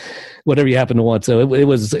whatever you happen to want. So it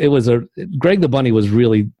was Greg the Bunny was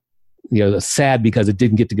really sad because it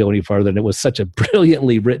didn't get to go any farther, and it was such a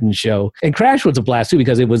brilliantly written show. And Crash was a blast too,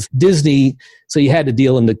 because it was Disney, so you had to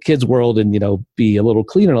deal in the kids' world and be a little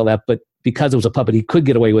cleaner and all that. But because it was a puppet, he could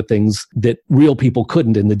get away with things that real people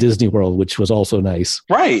couldn't in the Disney world, which was also nice.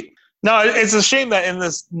 Right. No, it's a shame that in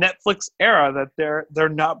this Netflix era that they're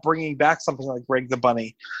not bringing back something like Greg the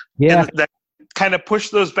Bunny. Yeah, and that kind of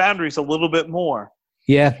pushed those boundaries a little bit more.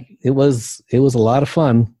 Yeah, it was a lot of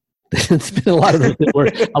fun. It's been a lot of those that were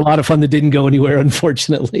a lot of fun that didn't go anywhere,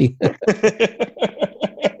 unfortunately.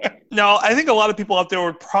 No, I think a lot of people out there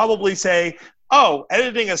would probably say, "Oh,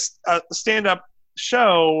 editing a stand-up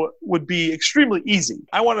show would be extremely easy."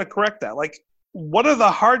 I want to correct that. Like, what are the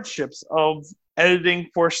hardships of editing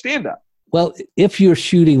for stand-up? Well, if you're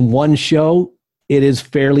shooting one show, it is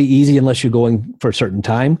fairly easy unless you're going for a certain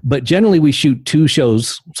time. But generally, we shoot 2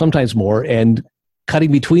 shows, sometimes more, and cutting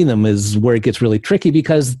between them is where it gets really tricky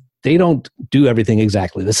because they don't do everything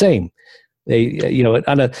exactly the same. They,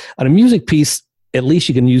 on a music piece, at least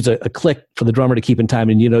you can use a click for the drummer to keep in time,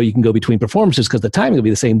 and you can go between performances because the timing will be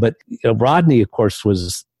the same. But Rodney, of course,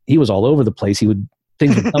 was all over the place.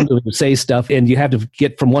 Things would come to him to say stuff, and you have to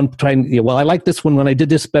get from one time. Well, I like this one. When I did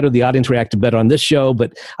this better, the audience reacted better on this show,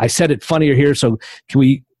 but I said it funnier here. So can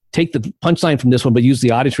we take the punchline from this one, but use the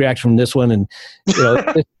audience reaction from this one? And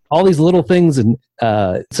all these little things, and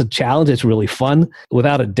it's a challenge. It's really fun.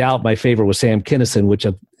 Without a doubt, my favorite was Sam Kinison, which,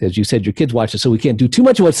 as you said, your kids watch it, so we can't do too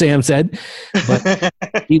much of what Sam said. But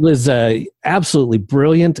he was absolutely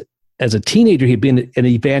brilliant. As a teenager, he'd been an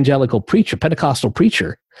evangelical preacher, Pentecostal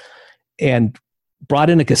preacher, and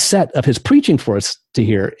brought in a cassette of his preaching for us to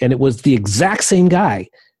hear, and it was the exact same guy,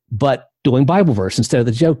 but doing Bible verse instead of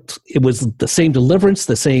the jokes. It was the same deliverance,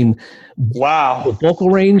 the same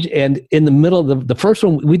vocal range, and in the middle of the first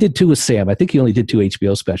one, we did 2 with Sam. I think he only did 2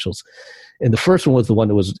 HBO specials, and the first one was the one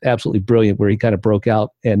that was absolutely brilliant, where he kind of broke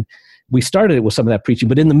out, and we started it with some of that preaching,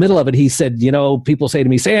 but in the middle of it, he said, people say to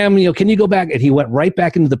me, Sam, can you go back? And he went right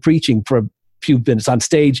back into the preaching for a few minutes on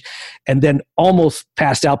stage, and then almost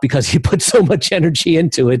passed out because he put so much energy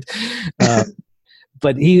into it.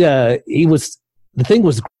 But he was, the thing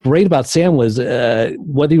was great about Sam was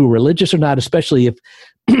whether you were religious or not, especially if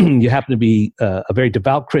you happen to be a very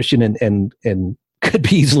devout Christian and could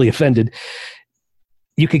be easily offended,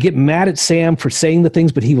 you could get mad at Sam for saying the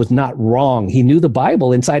things, but he was not wrong. He knew the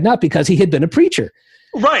Bible inside and out because he had been a preacher.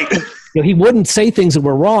 Right. He wouldn't say things that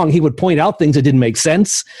were wrong. He would point out things that didn't make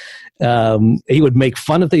sense. He would make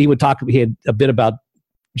fun of it. He had a bit about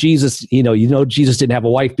Jesus. Jesus didn't have a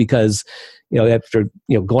wife because, after,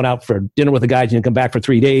 going out for dinner with the guys, come back for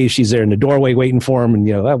 3 days, she's there in the doorway waiting for him.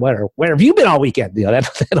 And, where have you been all weekend?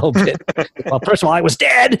 That whole bit. Well, first of all, I was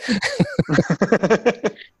dead.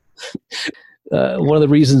 One of the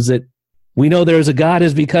reasons that we know there's a God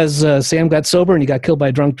is because Sam got sober and he got killed by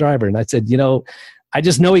a drunk driver. And I said, I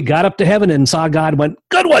just know he got up to heaven and saw God and went,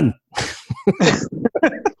 good one.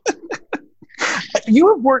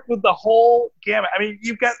 You have worked with the whole gamut. I mean,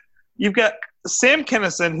 you've got Sam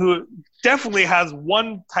Kinison, who definitely has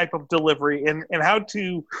one type of delivery, and how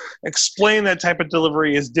to explain that type of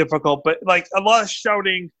delivery is difficult, but like a lot of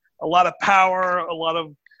shouting, a lot of power, a lot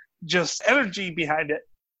of just energy behind it.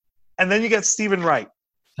 And then you get Stephen Wright.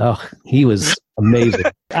 Oh, he was amazing.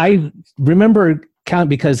 I remember counting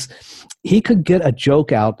because he could get a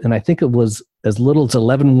joke out, and I think it was as little as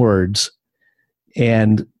 11 words.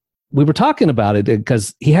 And we were talking about it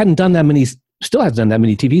because he hadn't done that many, still hasn't done that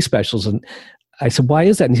many TV specials. And I said, why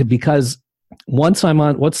is that? And he said, because once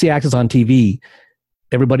the act is on TV,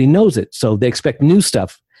 everybody knows it. So they expect new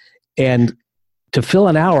stuff. And to fill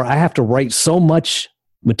an hour, I have to write so much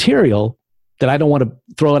material that I don't want to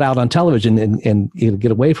throw it out on television and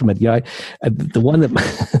get away from it. The one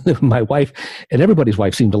that my wife and everybody's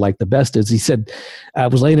wife seemed to like the best is he said, I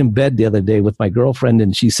was laying in bed the other day with my girlfriend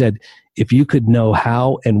and she said, if you could know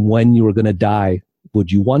how and when you were going to die,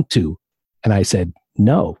 would you want to? And I said,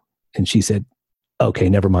 no. And she said, okay,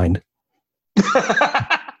 never mind.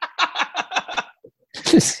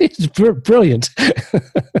 It's brilliant.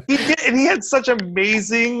 He had such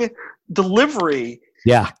amazing delivery.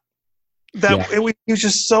 Yeah. He was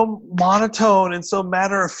just so monotone and so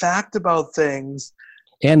matter of fact about things,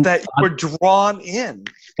 and that you were drawn in.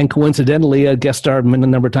 And coincidentally, a guest starred a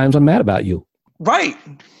number of times on Mad About You. Right.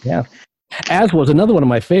 Yeah. As was another one of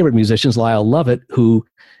my favorite musicians, Lyle Lovett, who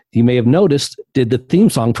you may have noticed did the theme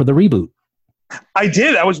song for the reboot. I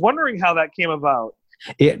did. I was wondering how that came about.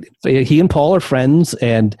 He and Paul are friends,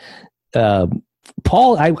 and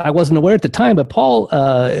Paul, I wasn't aware at the time, but Paul,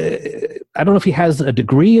 I don't know if he has a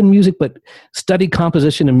degree in music, but studied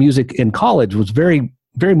composition and music in college, was very,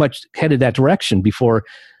 very much headed that direction before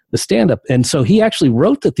the stand-up. And so he actually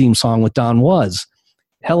wrote the theme song with Don Was.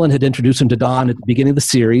 Helen had introduced him to Don at the beginning of the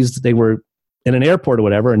series. They were in an airport or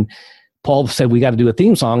whatever, and Paul said, we got to do a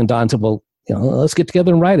theme song. And Don said, well, let's get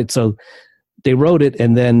together and write it. So they wrote it.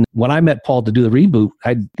 And then when I met Paul to do the reboot,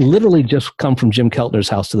 I'd literally just come from Jim Keltner's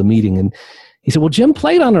house to the meeting. And he said, well, Jim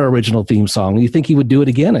played on our original theme song. You think he would do it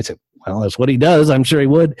again? I said, well, that's what he does. I'm sure he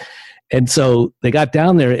would. And so they got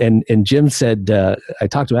down there, and Jim said, I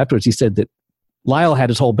talked to him afterwards, he said that Lyle had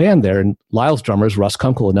his whole band there, and Lyle's drummer is Russ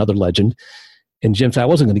Kunkel, another legend. And Jim said, I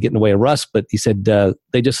wasn't going to get in the way of Russ, but he said,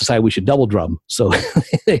 they just decided we should double drum. So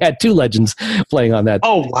they had two legends playing on that.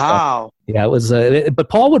 Oh, wow. Yeah, it was, but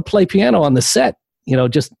Paul would play piano on the set,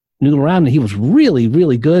 just noodle around, and he was really,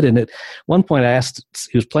 really good. And at one point I asked,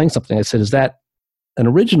 he was playing something. I said, is that an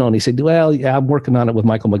original? And he said, well, yeah, I'm working on it with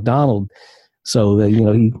Michael McDonald. So,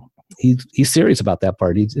 he's serious about that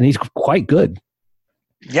part. And he's quite good.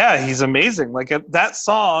 Yeah, he's amazing. Like that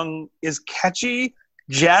song is catchy,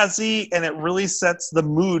 jazzy, and it really sets the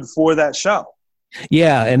mood for that show.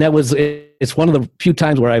 Yeah, and it's one of the few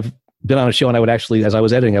times where I've been on a show and I would actually, as I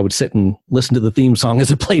was editing, I would sit and listen to the theme song as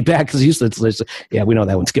it played back, because usually it's, yeah, we know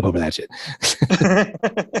that one, skip over that shit.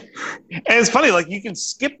 And it's funny, like you can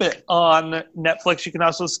skip it on Netflix, you can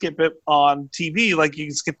also skip it on TV, like you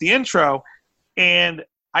can skip the intro, and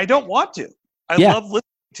I don't want to. I love listening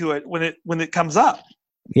to it when it comes up.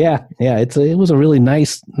 Yeah, it was a really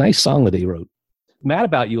nice song that he wrote. Mad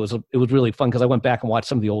About You it was really fun because I went back and watched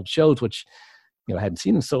some of the old shows, which I hadn't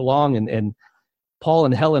seen in so long, and Paul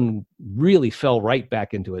and Helen really fell right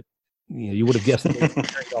back into it. You would have guessed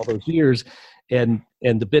all those years, and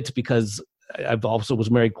the bits, because I've also was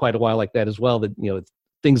married quite a while like that as well. That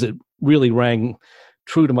things that really rang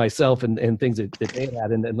true to myself, and things that they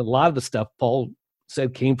had, and a lot of the stuff Paul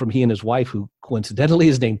said came from he and his wife, who coincidentally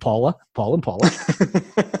is named Paul and Paula.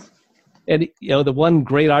 And the one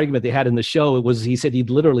great argument they had in the show, he said he'd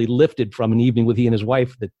literally lifted from an evening with he and his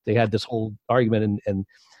wife, that they had this whole argument, and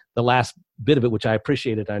the last bit of it, which I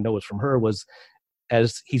appreciated, I know it's from her, was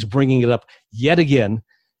as he's bringing it up yet again,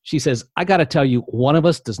 she says, I got to tell you, one of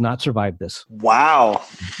us does not survive this. Wow.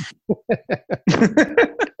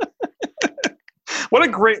 What a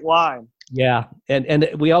great line. Yeah, and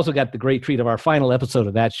we also got the great treat of our final episode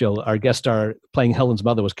of that show. Our guest star playing Helen's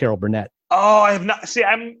mother was Carol Burnett. Oh, I have not. See,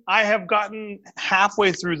 I have gotten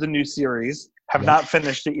halfway through the new series. Have not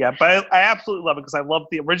finished it yet, but I absolutely love it because I love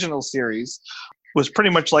the original series. It was pretty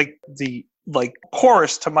much like the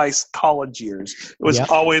chorus to my college years. It was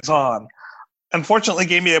always on. Unfortunately,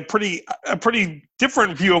 gave me a pretty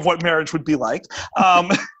different view of what marriage would be like.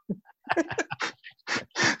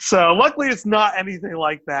 So luckily it's not anything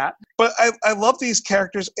like that. But I love these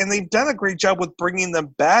characters, and they've done a great job with bringing them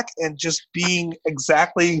back and just being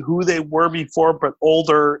exactly who they were before, but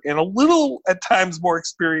older and a little at times more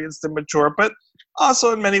experienced and mature, but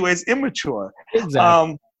also in many ways immature.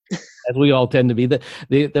 Exactly. As we all tend to be.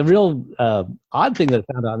 The real odd thing that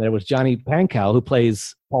I found on there was Johnny Pankow, who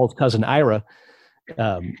plays Paul's cousin Ira.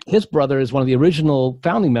 His brother is one of the original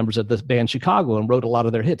founding members of this band Chicago and wrote a lot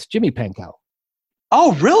of their hits, Jimmy Pankow.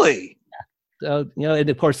 Oh, really? And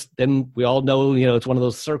of course, then we all know, it's one of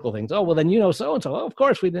those circle things. Oh, well, then so-and-so. Oh, of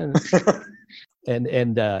course we didn't.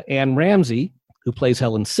 and Anne Ramsey, who plays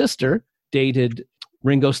Helen's sister, dated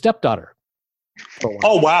Ringo's stepdaughter.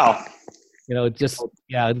 Oh, wow.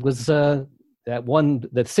 It was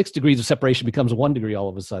that 6 degrees of separation becomes 1 degree all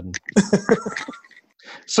of a sudden.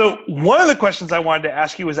 So one of the questions I wanted to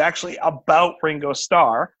ask you was actually about Ringo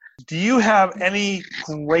Starr. Do you have any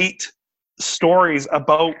great stories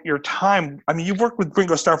about your time? I mean, you've worked with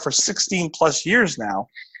Ringo Starr for 16 plus years now.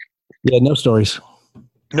 Yeah, no stories.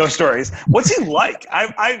 No stories. What's he like?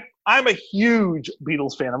 I'm a huge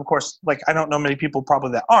Beatles fan. Of course, I don't know many people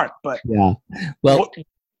probably that aren't, but yeah. Well,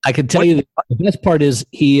 I can tell you the best part is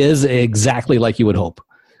he is exactly like you would hope.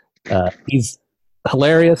 He's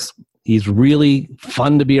hilarious. He's really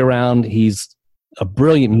fun to be around. He's a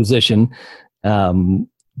brilliant musician.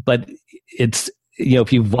 But it's,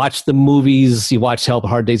 if you've watched the movies, you watched Help,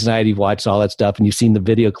 Hard Day's Night, you've watched all that stuff, and you've seen the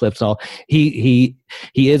video clips and all, he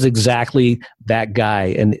is exactly that guy.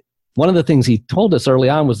 And one of the things he told us early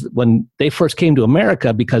on was when they first came to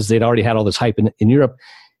America, because they'd already had all this hype in Europe,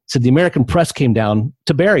 said the American press came down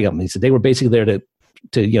to bury him. He said they were basically there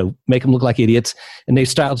to make them look like idiots, and they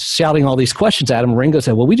started shouting all these questions at him. Ringo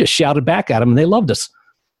said, well, we just shouted back at him and they loved us.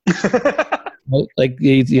 It's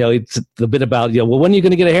the bit about, well, when are you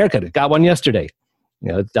going to get a haircut? Got one yesterday.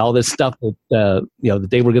 All this stuff that, that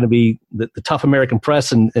they were going to be the tough American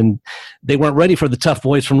press, and they weren't ready for the tough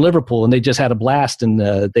boys from Liverpool, and they just had a blast. And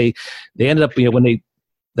they ended up, when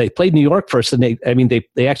they played New York first, and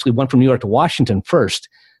they actually went from New York to Washington first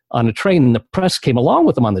on a train, and the press came along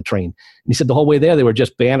with them on the train. And he said the whole way there, they were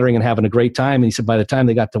just bantering and having a great time. And he said by the time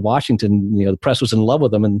they got to Washington, the press was in love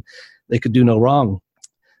with them and they could do no wrong.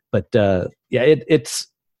 But it's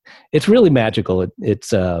really magical. It's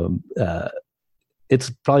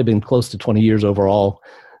probably been close to 20 years overall.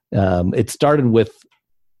 It started with,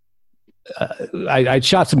 I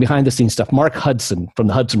shot some behind the scenes stuff. Mark Hudson from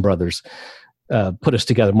the Hudson Brothers put us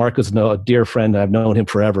together. Mark was a dear friend. I've known him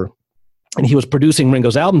forever. And he was producing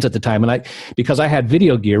Ringo's albums at the time. And because I had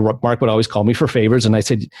video gear, Mark would always call me for favors. And I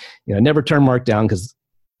said, never turn Mark down, because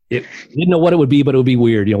I didn't know what it would be, but it would be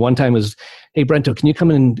weird. One time it was, hey, Brento, can you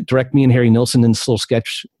come in and direct me and Harry Nilsson in this little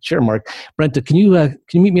sketch? Sure, Mark. Brento, can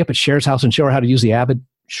you meet me up at Cher's house and show her how to use the Avid?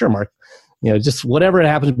 Sure, Mark. Just whatever it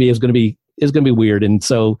happens to be is going to be weird. And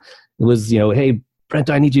so it was, hey, Brent,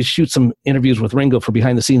 I need you to shoot some interviews with Ringo for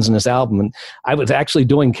behind the scenes in this album. And I was actually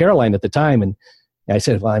doing Caroline at the time. And I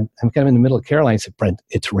said, well, I'm kind of in the middle of Caroline. I said, Brent,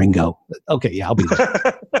 it's Ringo. Okay, yeah, I'll be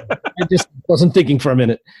there. I just wasn't thinking for a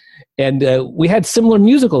minute. And we had similar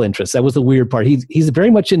musical interests. That was the weird part. He's very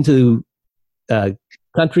much into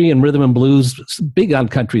country and rhythm and blues, big on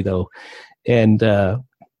country, though. And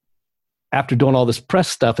after doing all this press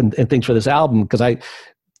stuff and things for this album, because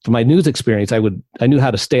for my news experience, I knew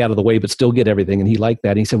how to stay out of the way but still get everything, and he liked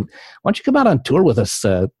that. And he said, why don't you come out on tour with us?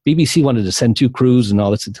 BBC wanted to send 2 crews and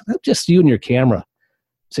all this. Just you and your camera.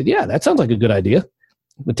 I said, yeah, that sounds like a good idea.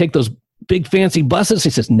 We'd take those big fancy buses. He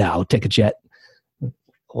says, no, take a jet.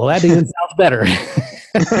 Well, that even sounds better.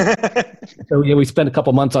 So we spent a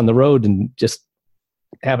couple months on the road and just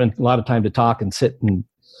having a lot of time to talk and sit. And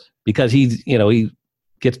because he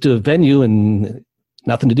gets to a venue and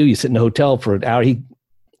nothing to do, you sit in a hotel for an hour. He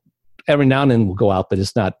every now and then will go out, but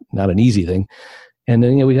it's not an easy thing. And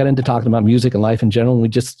then we got into talking about music and life in general, and we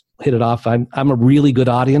just hit it off. I'm a really good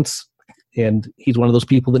audience, and he's one of those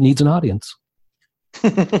people that needs an audience.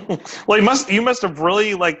 Well, you must have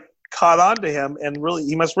really caught on to him, and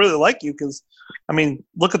he must really like you, because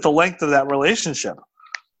look at the length of that relationship.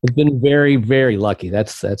 It's been very, very lucky.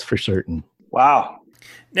 That's for certain. Wow.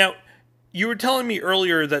 Now, you were telling me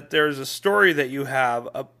earlier that there's a story that you have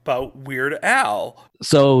about Weird Al.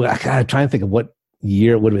 So I gotta try and think of what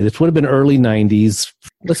year it would have been. This would have been early 90s.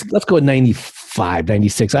 Let's go at 95,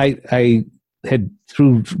 96. I had,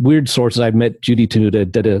 through weird sources, I met Judy Tenuta,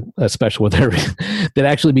 did a special with her that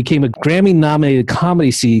actually became a Grammy-nominated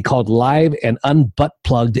comedy CD called Live and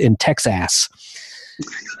Unbutt-Plugged in Texas.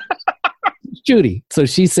 Judy. So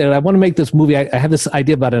she said, I want to make this movie. I have this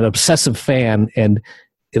idea about an obsessive fan, and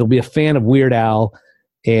it'll be a fan of Weird Al,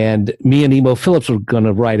 and me and Emo Phillips were going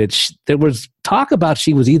to write it. There was talk about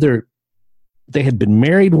she was either they had been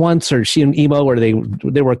married once, or she and Emo, or they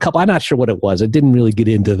were a couple. I'm not sure what it was. I didn't really get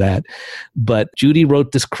into that. But Judy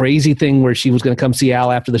wrote this crazy thing where she was going to come see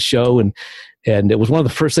Al after the show, and it was one of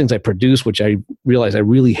the first things I produced, which I realized I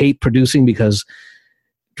really hate producing because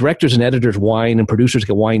directors and editors whine and producers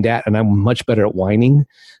get whined at, and I'm much better at whining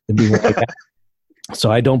than being whined at. So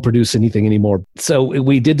I don't produce anything anymore. So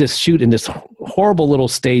we did this shoot in this horrible little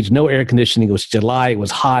stage, no air conditioning. It was July. It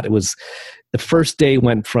was hot. It was the first day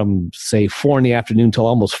went from, say, 4 in the afternoon till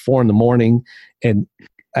almost 4 in the morning. And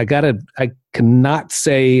I cannot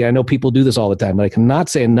say, I know people do this all the time, but I cannot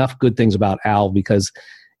say enough good things about Al because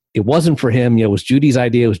it wasn't for him. It was Judy's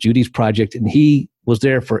idea. It was Judy's project. And he was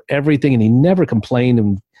there for everything. And he never complained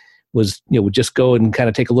and was, would just go and kind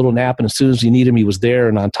of take a little nap. And as soon as you need him, he was there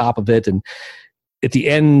and on top of it. And at the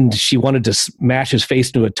end, she wanted to smash his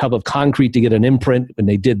face into a tub of concrete to get an imprint, and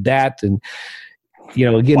they did that. And,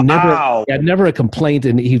 again, wow. never a complaint.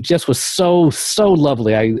 And he just was so, so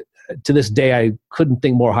lovely. To this day, I couldn't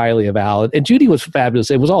think more highly of Al. And Judy was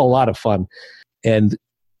fabulous. It was all a lot of fun. And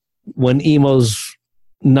when Emo's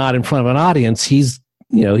not in front of an audience, he's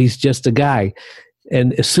just a guy.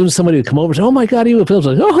 And as soon as somebody would come over and say, "Oh my God, Emo Phillips,"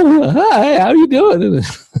 like, "Oh, hi, how you doing?" And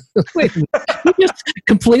he just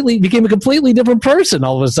became a completely different person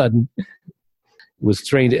all of a sudden. It was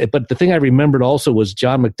strange. But the thing I remembered also was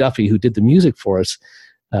John McDuffie, who did the music for us.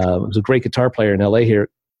 Was a great guitar player in LA here.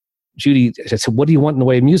 Judy, I said, "What do you want in the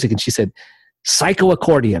way of music?" And she said, "Psycho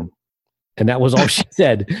accordion." And that was all she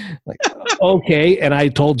said. Like, okay. And I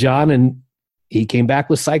told John, and he came back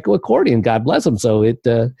with Psycho accordion. God bless him. So it,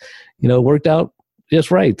 worked out just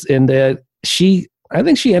right. And I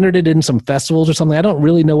think she entered it in some festivals or something. I don't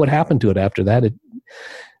really know what happened to it after that.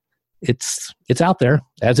 It's out there,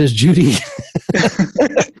 as is Judy.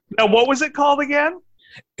 Now, what was it called again?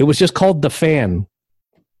 It was just called The Fan.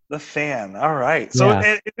 The Fan. All right. So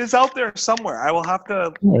Yeah. it is out there somewhere. I will have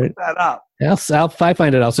to look that up. If I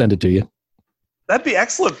find it, I'll send it to you. That'd be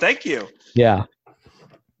excellent. Thank you. Yeah.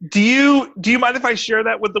 Do you mind if I share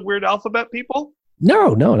that with the Weird Alphabet people?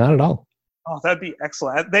 No, not at all. Oh, that'd be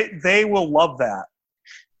excellent. They will love that.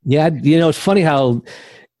 Yeah, it's funny how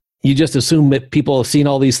you just assume that people have seen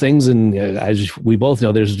all these things, and as we both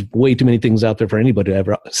know, there's way too many things out there for anybody to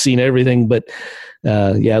ever seen everything. But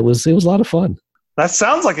it was a lot of fun. That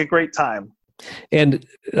sounds like a great time. And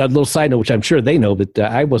a little side note, which I'm sure they know, but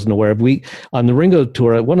I wasn't aware of. On the Ringo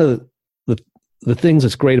tour, one of the things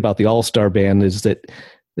that's great about the All-Star Band is that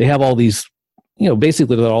they have all these,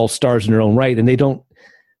 basically they're all stars in their own right, and they don't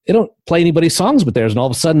play anybody's songs but theirs, and all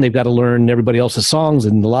of a sudden they've got to learn everybody else's songs,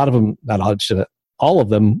 and a lot of them, not all of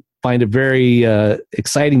them, find it very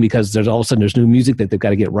exciting because all of a sudden there's new music that they've got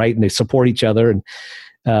to get right, and they support each other. And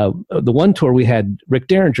the one tour we had Rick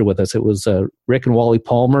Derringer with us. It was Rick and Wally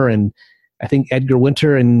Palmer, and I think Edgar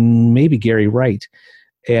Winter and maybe Gary Wright.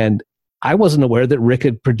 And I wasn't aware that Rick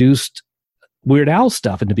had produced Weird Al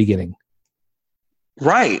stuff in the beginning.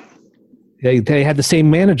 Right. They had the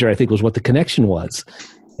same manager, I think was what the connection was.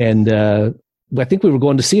 And I think we were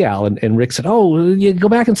going to see Al, and Rick said, "Oh, you go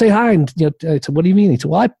back and say hi." And I said, "What do you mean?" He said,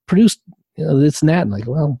 "Well, I produced this and that." And I'm like,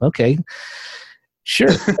 "Well, okay, sure,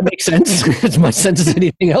 that makes sense. It's my sense as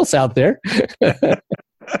anything else out there."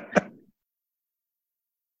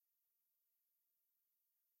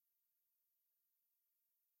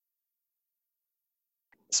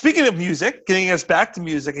 Speaking of music, getting us back to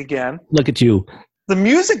music again. Look at you. The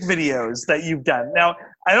music videos that you've done. Now,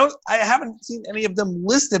 I haven't seen any of them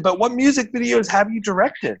listed, but what music videos have you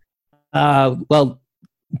directed? Well,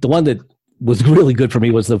 the one that was really good for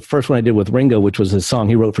me was the first one I did with Ringo, which was a song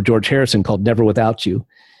he wrote for George Harrison called Never Without You.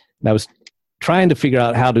 And I was trying to figure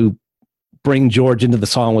out how to bring George into the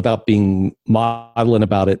song without being maudlin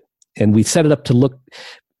about it. And we set it up to look,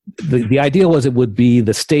 the idea was it would be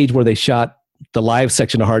the stage where they shot the live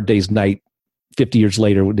section of Hard Day's Night 50 years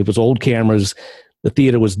later. It was old cameras. The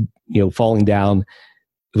theater was, falling down.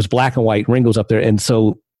 It was black and white. Ringo's up there. And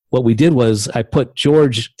so what we did was I put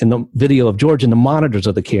George in the video of George in the monitors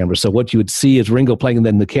of the camera. So what you would see is Ringo playing, and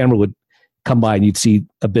then the camera would come by and you'd see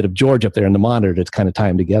a bit of George up there in the monitor to kind of tie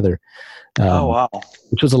them together. Oh, wow.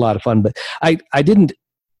 Which was a lot of fun. But I didn't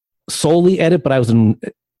solely edit, but I was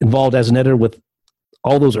involved as an editor with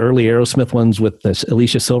all those early Aerosmith ones with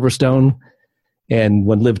Alicia Silverstone, and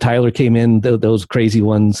when Liv Tyler came in, those crazy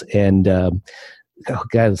ones. And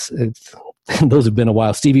guys, those have been a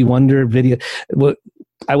while. Stevie Wonder video.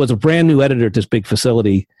 I was a brand new editor at this big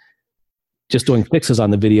facility, just doing fixes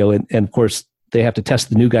on the video, and of course they have to test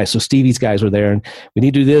the new guys. So Stevie's guys were there, and we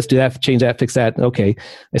need to do this, do that, change that, fix that. Okay.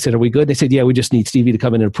 I said, are we good? They said, yeah, we just need Stevie to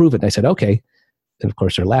come in and approve it. And I said, okay. And of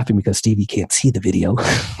course they're laughing because Stevie can't see the video.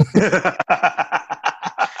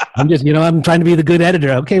 I'm just, I'm trying to be the good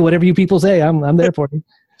editor. Okay, whatever you people say, I'm there for you.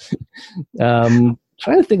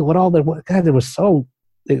 Trying to think of there was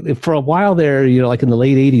for a while there, like in the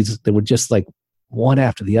late 80s, there were just like one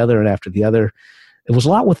after the other and after the other. It was a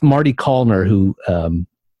lot with Marty Callner, who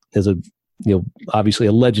is obviously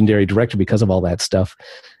a legendary director because of all that stuff.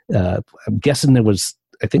 I'm guessing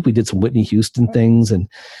I think we did some Whitney Houston things, and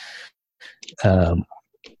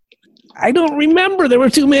I don't remember. There were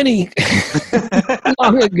too many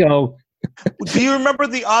long ago. Do you remember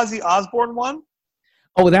the Ozzy Osbourne one?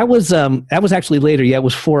 Oh, that was actually later. Yeah, it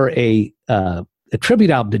was for a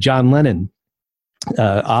tribute album to John Lennon.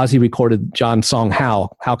 Ozzy recorded John's song "How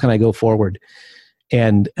Can I Go Forward,"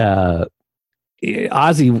 and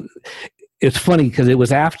Ozzy. It's funny because it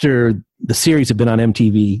was after the series had been on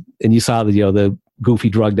MTV, and you saw the goofy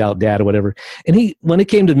drugged out dad or whatever. And when it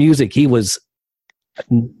came to music, he was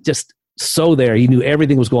just so there. He knew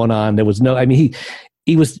everything was going on. There was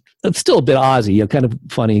he was still a bit Ozzy, kind of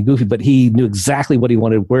funny and goofy, but he knew exactly what he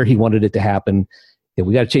wanted, where he wanted it to happen.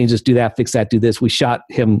 We got to change this, do that, fix that, do this. We shot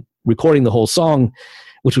him recording the whole song,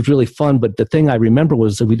 which was really fun. But the thing I remember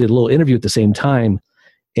was that we did a little interview at the same time,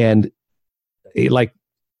 and like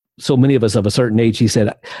so many of us of a certain age, he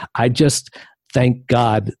said, I just thank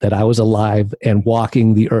God that I was alive and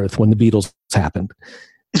walking the earth when the Beatles happened.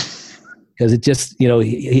 Because it just,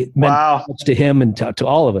 it meant so much to him and to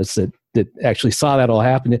all of us that actually saw that all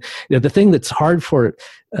happen. The thing that's hard for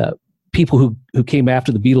people who came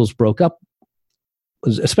after the Beatles broke up,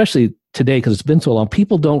 was, especially today because it's been so long,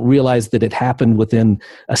 people don't realize that it happened within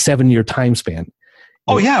a 7-year time span.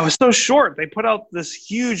 Oh, yeah, it was so short. They put out this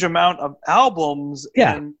huge amount of albums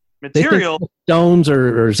and material. Stones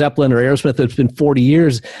or Zeppelin or Aerosmith, it's been 40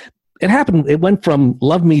 years. It happened. It went from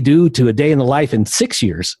Love Me Do to A Day in the Life in 6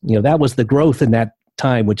 years. That was the growth in that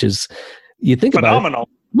time, which is, you think phenomenal. About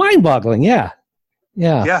it, mind-boggling. Yeah.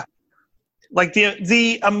 Like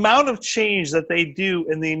the amount of change that they do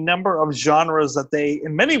in the number of genres that they,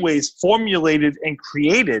 in many ways, formulated and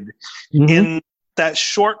created in that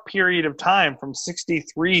short period of time from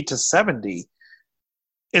 63 to 70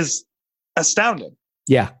 is astounding.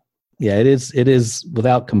 Yeah, it is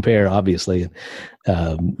without compare. Obviously,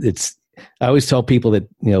 I always tell people that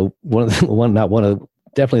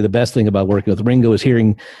definitely the best thing about working with Ringo is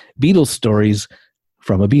hearing Beatles stories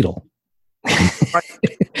from a Beatle.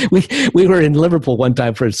 we were in Liverpool one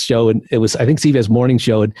time for a show, and it was, I think, CBS morning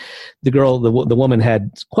show, and the woman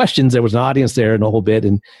had questions. There was an audience there and a whole bit,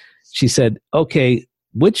 and she said, okay,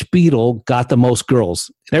 which Beatle got the most girls?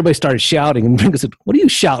 And everybody started shouting, and Ringo said, what are you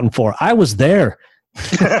shouting for? I was there.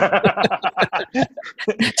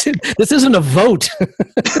 This isn't a vote.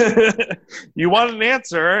 You want an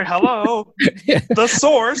answer? Hello. The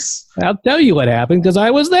source. I'll tell you what happened because I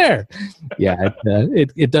was there. Yeah,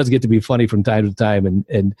 it does get to be funny from time to time,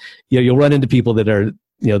 and you'll run into people that are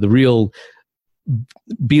the real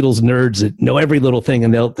Beatles nerds that know every little thing,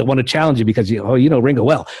 and they'll want to challenge you because Ringo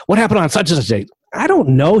well. What happened on such and such date? I don't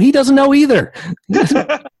know. He doesn't know either.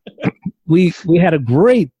 We had a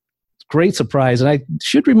great surprise, and I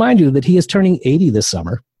should remind you that he is turning 80 this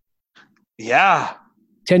summer. Yeah.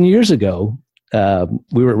 10 years ago,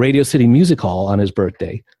 we were at Radio City Music Hall on his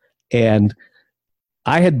birthday, and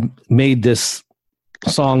I had made this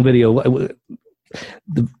song video.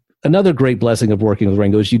 Another great blessing of working with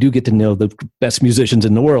Ringo is you do get to know the best musicians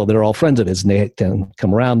in the world. They're all friends of his, and they can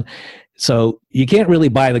come around. So you can't really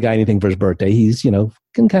buy the guy anything for his birthday. He's,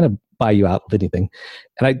 can kind of buy you out with anything.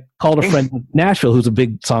 And I called a friend in Nashville who's a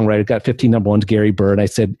big songwriter, got 15 number ones, Gary Burr. And I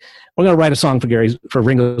said, we're going to write a song for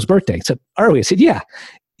Ringo's birthday. He said, are we? I said, yeah.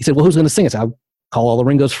 He said, well, who's going to sing it? I said, I'll call all of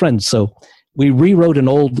Ringo's friends. So we rewrote an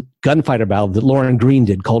old gunfighter ballad that Lauren Green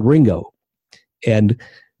did called Ringo, and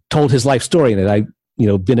told his life story. And I,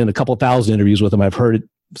 been in a couple thousand interviews with him. I've heard it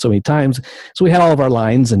so many times. So we had all of our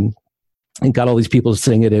lines and got all these people to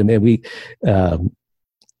sing it. And we, there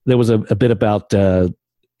was a bit about,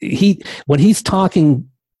 when he's talking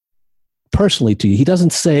personally to you, he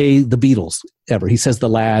doesn't say the Beatles ever. He says the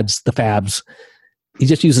Lads, the Fabs. He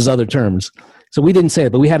just uses other terms. So we didn't say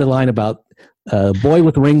it, but we had a line about boy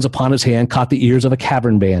with rings upon his hand caught the ears of a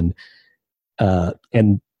cavern band.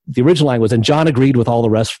 And the original line was, and John agreed with all the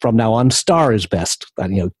rest. From now on, Star is best.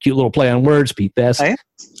 Cute little play on words, Pete Best. Right.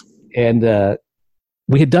 And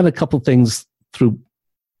we had done a couple things through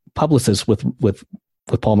publicists with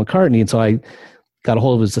Paul McCartney, and so I got a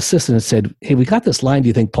hold of his assistant and said, "Hey, we got this line. Do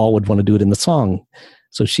you think Paul would want to do it in the song?"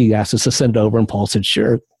 So she asked us to send it over, and Paul said,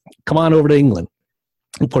 "Sure, come on over to England."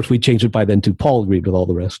 Of course, we changed it by then to Paul agreed with all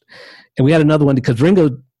the rest. And we had another one because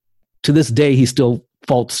Ringo, to this day, he still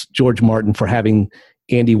faults George Martin for having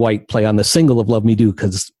Andy White play on the single of Love Me Do,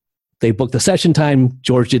 because they booked the session time.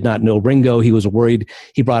 George did not know Ringo. He was worried.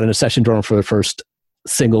 He brought in a session drummer for the first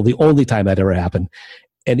single, the only time that ever happened.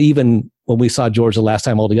 And even when we saw George the last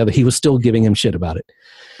time altogether, he was still giving him shit about it.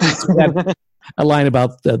 So we had a line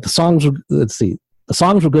about the songs. Let's see. The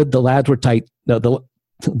songs were good. The lads were tight. No, the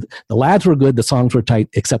lads were good. The songs were tight,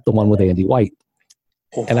 except the one with Andy White.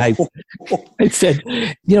 And I said,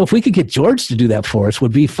 if we could get George to do that for us,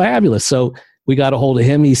 would be fabulous. So we got a hold of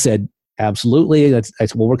him. He said, absolutely. I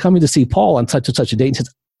said, well, we're coming to see Paul on such and such a date. He said,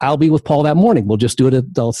 I'll be with Paul that morning. We'll just do it.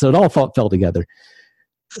 So it all fell together.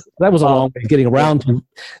 That was a long way getting around to.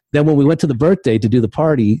 Then when we went to the birthday to do the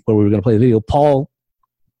party where we were going to play the video, Paul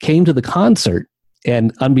came to the concert,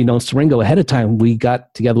 and unbeknownst to Ringo ahead of time, we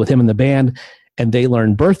got together with him in the band, and they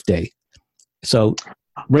learned Birthday. So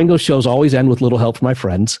Ringo's shows always end with Little Help from My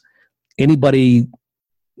Friends. Anybody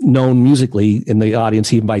known musically in the audience,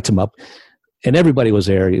 he invites them up. And everybody was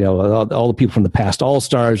there, all the people from the past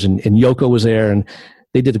All-Stars, and Yoko was there, and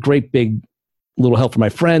they did a great big Little Help from My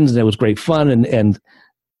Friends, and it was great fun, and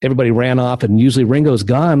everybody ran off, and usually Ringo's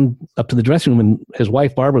gone up to the dressing room, and his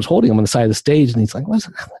wife Barbara was holding him on the side of the stage, and he's like, "What's?"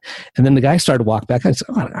 And then the guy started to walk back. I said,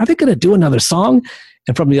 "Are they going to do another song?"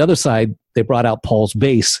 And from the other side, they brought out Paul's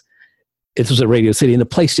bass. It was at Radio City, and the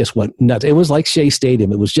place just went nuts. It was like Shea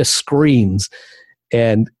Stadium. It was just screams.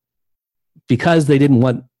 And because they didn't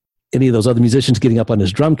want any of those other musicians getting up on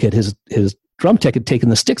his drum kit, his drum tech had taken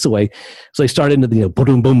the sticks away. So they started into the,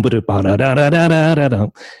 boom, boom, boom,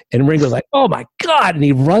 and Ringo's like, "Oh my God." And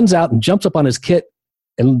he runs out and jumps up on his kit,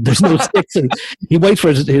 and there's no sticks. And he waits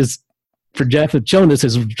for for Jeff Jonas,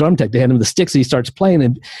 his drum tech, to hand him the sticks, and he starts playing.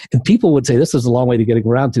 And people would say, this is a long way to getting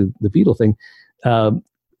around to the Beatle thing,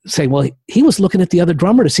 saying, well, he was looking at the other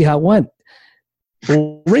drummer to see how it went.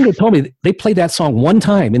 Well, Ringo told me they played that song one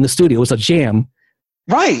time in the studio. It was a jam.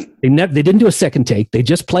 Right. They didn't do a second take. They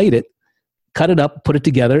just played it, cut it up, put it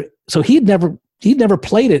together. So he'd never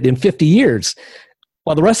played it in 50 years.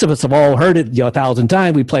 While the rest of us have all heard it 1,000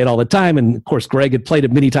 times. We play it all the time. And of course, Greg had played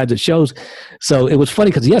it many times at shows. So it was funny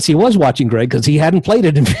because, yes, he was watching Greg because he hadn't played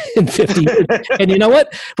it in 50 years. And you know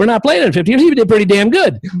what? We're not playing it in 50 years. He did pretty damn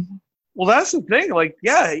good. Well, that's the thing. Like,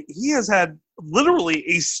 yeah, he has had literally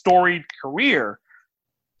a storied career.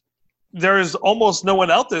 There's almost no one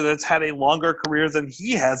out there that's had a longer career than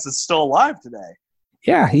he has that's still alive today.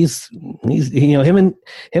 Yeah, he's him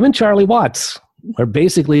and Charlie Watts are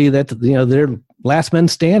basically they're last men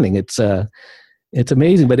standing. It's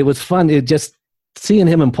amazing, but it was fun. It just seeing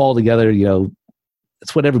him and Paul together.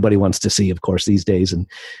 It's what everybody wants to see, of course, these days.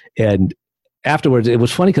 And afterwards, it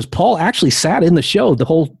was funny because Paul actually sat in the show the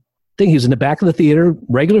whole thing. He was in the back of the theater,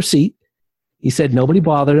 regular seat. He said nobody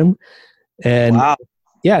bothered him, and wow.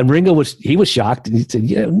 Yeah, and Ringo was shocked. And he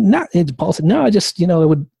said, not. And Paul said, no, I just, it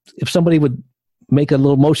would, if somebody would make a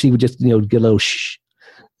little motion, he would just, get a little shh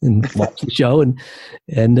and watch the show.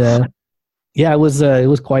 And yeah, it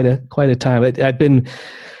was quite a time. I've been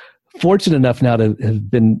fortunate enough now to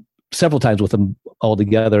have been several times with them all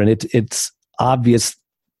together. And it's obvious,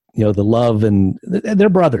 the love, and they're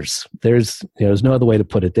brothers. There's no other way to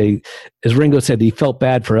put it. As Ringo said, he felt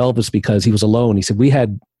bad for Elvis because he was alone. He said, we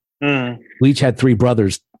each had three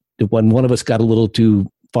brothers. When one of us got a little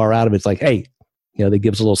too far out of it, it's like, hey, they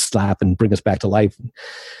give us a little slap and bring us back to life.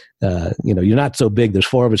 You're not so big. There's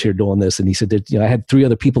four of us here doing this. And he said that, I had three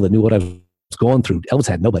other people that knew what I was going through. Elvis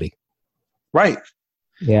had nobody. Right.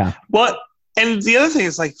 Yeah. Well, and the other thing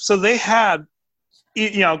is so they had,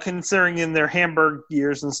 considering in their Hamburg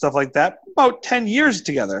years and stuff like that, about 10 years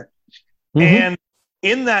together. Mm-hmm. And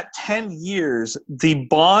in that 10 years, the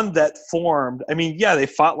bond that formed, they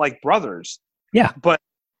fought like brothers. Yeah. But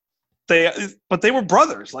they were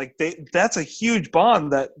brothers. That's a huge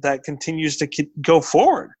bond that continues to go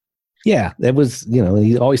forward. Yeah. That was,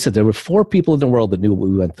 he always said there were four people in the world that knew what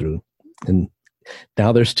we went through. And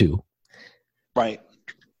now there's two. Right.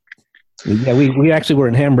 Yeah. We actually were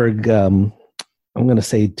in Hamburg, I'm going to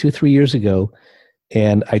say 2-3 years ago.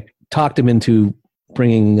 And I talked him into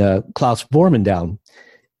bringing Klaus Bormann down,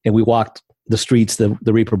 and we walked the streets, the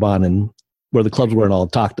Reeperbahn, and where the clubs were, and all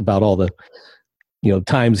talked about all the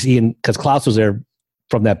times because Klaus was there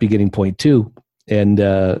from that beginning point too, and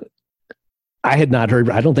I had not heard.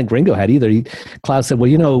 I don't think Ringo had either. Klaus said,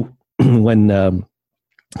 well, when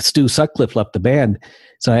Stu Sutcliffe left the band,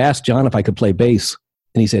 so I asked John if I could play bass,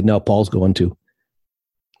 and he said, no, Paul's going to.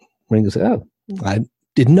 Ringo said, oh, I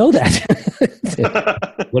didn't know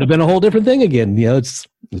that. Would have been a whole different thing again. It's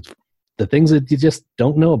the things that you just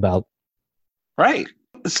don't know about. Right.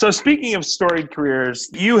 So speaking of storied careers,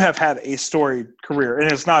 you have had a storied career,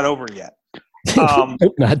 and it's not over yet.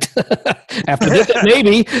 Not after this,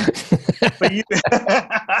 maybe. But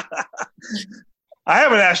I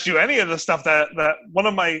haven't asked you any of the stuff that one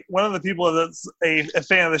of the people that's a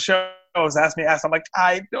fan of the show has asked me. I'm like,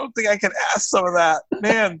 I don't think I can ask some of that.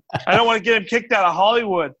 Man, I don't want to get him kicked out of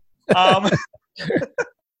Hollywood. But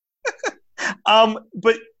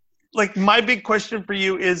like my big question for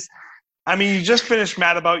you is, I mean, you just finished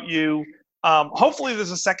Mad About You. Hopefully,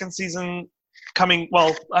 there's a second season coming.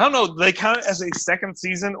 Well, I don't know. Do they count it as a second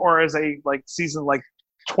season or as a season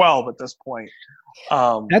 12 at this point?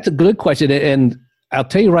 That's a good question, and I'll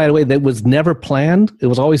tell you right away, that was never planned. It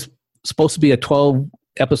was always supposed to be a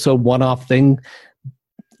 12-episode one-off thing,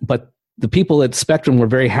 but the people at Spectrum were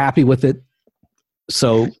very happy with it.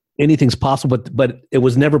 So anything's possible, but it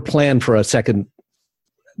was never planned for a second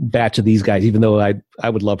batch of these guys, even though I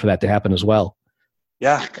would love for that to happen as well.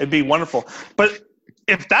 Yeah, it'd be wonderful. But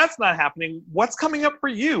if that's not happening, what's coming up for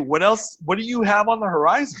you? What else? What do you have on the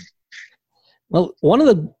horizon? Well, one of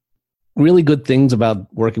the really good things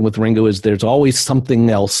about working with Ringo is there's always something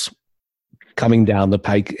else coming down the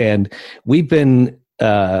pike. And we've been,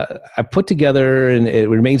 I put together, and it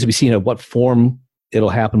remains to be seen of what form it'll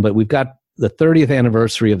happen, but we've got the 30th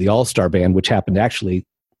anniversary of the All-Star Band, which happened actually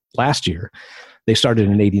last year. They started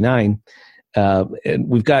in 89. And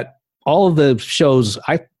we've got all of the shows.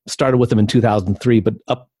 I started with them in 2003, but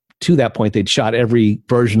up to that point, they'd shot every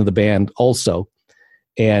version of the band also.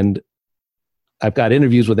 And I've got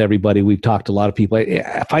interviews with everybody. We've talked to a lot of people.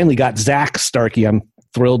 I finally got Zach Starkey. I'm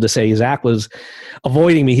thrilled to say Zach was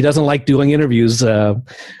avoiding me. He doesn't like doing interviews. But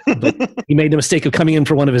he made the mistake of coming in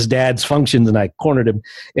for one of his dad's functions, and I cornered him.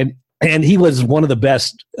 And he was one of the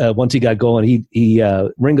best once he got going.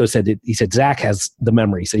 Ringo said he said Zach has the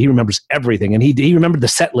memory, so he remembers everything, and he remembered the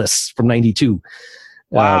set lists from '92.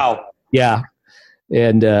 Wow. Yeah,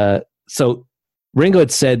 and so Ringo had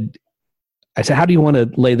said, I said, how do you want to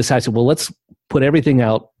lay this out? I said, well, let's put everything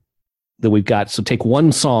out that we've got. So take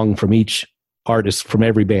one song from each artist from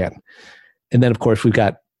every band. And then, of course, we've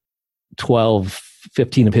got 12,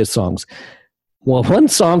 15 of his songs. Well, one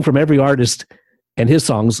song from every artist and his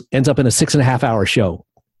songs ends up in a 6.5-hour show.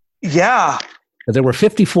 Yeah. There were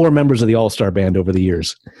 54 members of the All-Star Band over the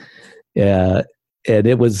years. And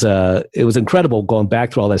it was incredible going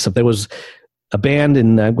back through all that stuff. There was a band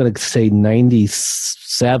in, I'm going to say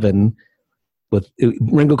 97, with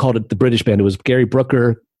Ringo called it the British Band. It was Gary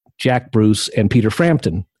Brooker, Jack Bruce, and Peter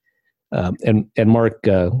Frampton, and Mark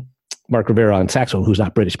Rivera on saxophone, who's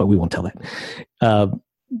not British, but we won't tell that.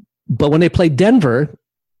 But when they played Denver,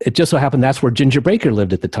 it just so happened that's where Ginger Baker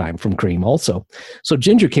lived at the time from Cream also. So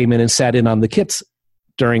Ginger came in and sat in on the kits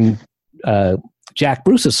during Jack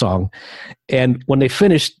Bruce's song. And when they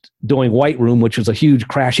finished doing White Room, which was a huge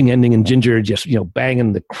crashing ending, and Ginger just,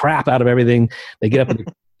 banging the crap out of everything, they get up and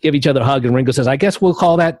give each other a hug, and Ringo says, I guess we'll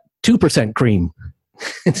call that 2% Cream.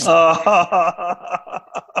 There's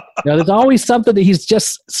always something that he's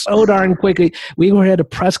just so darn quick. We were at a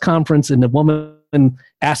press conference, and the woman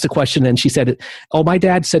asked a question, and she said, oh, my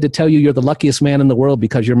dad said to tell you you're the luckiest man in the world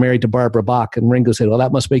because you're married to Barbara Bach. And Ringo said, well,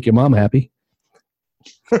 that must make your mom happy.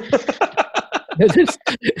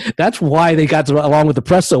 That's why they got along with the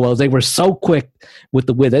press so well. They were so quick with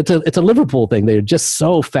the wit. It's a Liverpool thing. They're just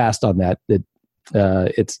so fast on that.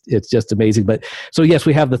 It's just amazing. But so yes,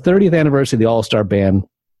 we have the 30th anniversary of the All-Star Band,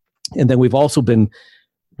 and then we've also been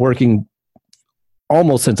working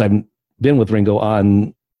almost since I've been with Ringo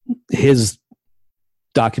on his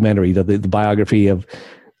documentary, the biography of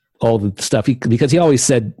all the stuff. Because he always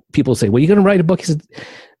said, people say, well, you're going to write a book? He said,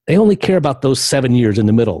 they only care about those 7 years in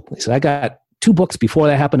the middle. He said, I got 2 books before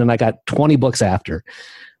that happened, and I got 20 books after.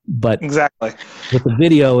 But exactly with the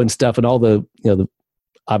video and stuff, and all the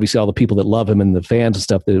obviously all the people that love him and the fans and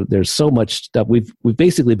stuff, there's so much stuff we've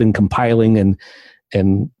basically been compiling,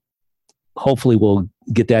 and hopefully we'll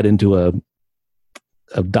get that into a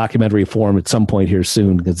documentary form at some point here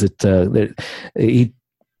soon. Because he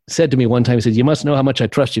said to me one time, he said, you must know how much I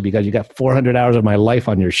trust you because you got 400 hours of my life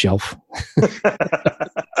on your shelf.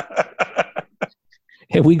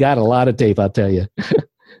 And we got a lot of tape, I'll tell you.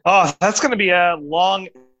 Oh, that's going to be a long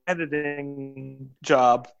editing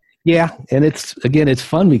job. Yeah, and it's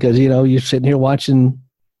fun because, you're sitting here watching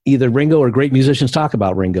either Ringo or great musicians talk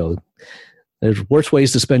about Ringo. There's worse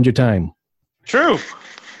ways to spend your time. True.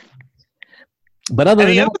 But other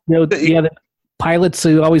Any than that, the pilots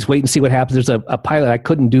always wait and see what happens. There's a pilot I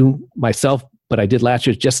couldn't do myself, but I did last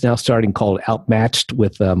year, just now starting, called Outmatched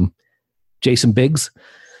with Jason Biggs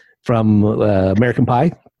from American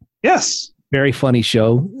Pie. Yes. Very funny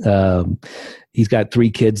show. He's got 3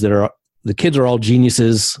 kids the kids are all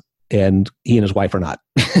geniuses, and he and his wife are not.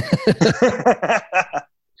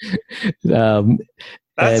 That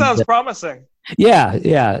sounds promising. Yeah.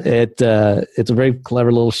 It's a very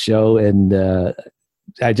clever little show, and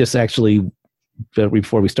I just actually,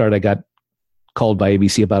 before we started, I got called by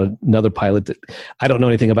ABC about another pilot that I don't know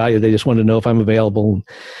anything about. They just wanted to know if I'm available.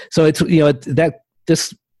 So it's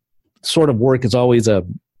this sort of work is always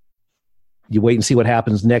you wait and see what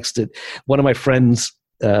happens next. One of my friends,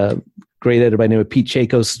 great editor by the name of Pete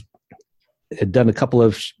Chakos, had done a couple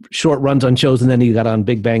of short runs on shows, and then he got on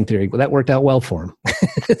Big Bang Theory. Well, that worked out well for him.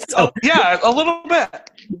 Yeah, a little bit.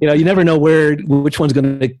 You never know which one's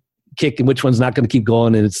going to kick and which one's not going to keep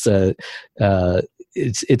going. And it's a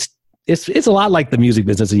lot like the music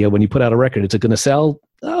business. When you put out a record, it's going to sell.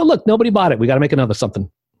 Oh, look, nobody bought it. We got to make another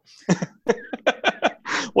something.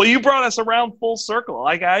 Well, you brought us around full circle.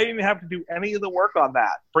 Like, I didn't have to do any of the work on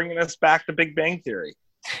that, bringing us back to Big Bang Theory.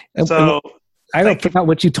 So I don't forget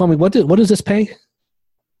what you told me. What does this pay?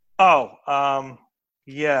 Oh,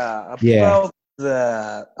 yeah. About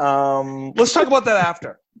that. Let's talk about that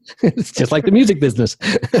after. It's just like the music business.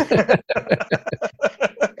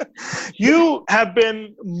 You have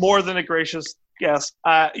been more than a gracious guest.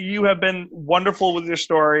 You have been wonderful with your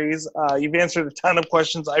stories. You've answered a ton of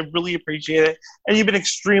questions. I really appreciate it. And you've been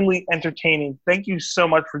extremely entertaining. Thank you so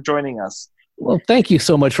much for joining us. Well, thank you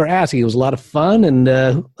so much for asking. It was a lot of fun. And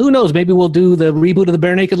who knows, maybe we'll do the reboot of the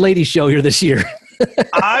Bare Naked Ladies show here this year.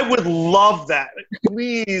 I would love that.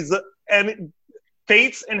 Please. And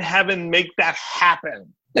fates in heaven, make that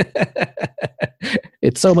happen.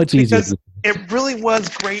 It's so much easier. Because it really was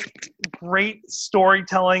great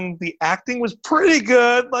storytelling. The acting was pretty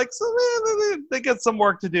good. Like, so they got some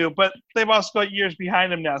work to do, but they've also got years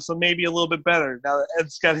behind him now, so maybe a little bit better now that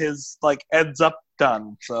Ed's got his Ed's Up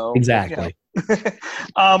done. So exactly.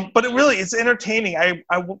 But it's entertaining. I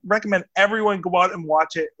recommend everyone go out and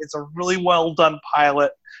watch it. It's a really well done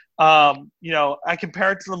pilot. I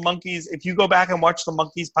compare it to the Monkees. If you go back and watch the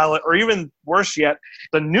Monkees pilot, or even worse yet,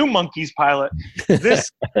 the new Monkees pilot,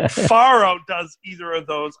 this far outdoes either of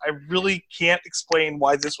those. I really can't explain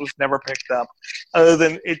why this was never picked up, other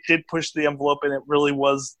than it did push the envelope, and it really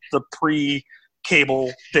was the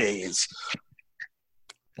pre-cable days.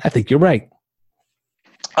 I think you're right.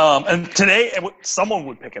 And today, someone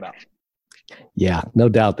would pick it up. Yeah, no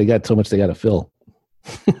doubt. They got so much they got to fill.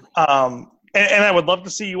 And I would love to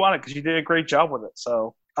see you on it because you did a great job with it.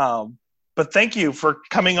 So, but thank you for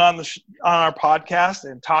coming on on our podcast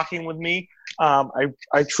and talking with me.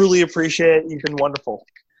 I truly appreciate it. You've been wonderful.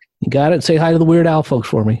 You got it. Say hi to the Weird Al folks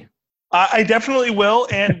for me. I definitely will.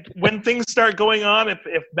 And when things start going on, if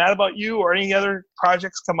Mad About You or any other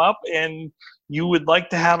projects come up and you would like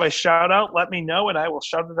to have a shout out, let me know and I will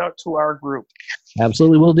shout it out to our group.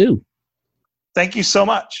 Absolutely will do. Thank you so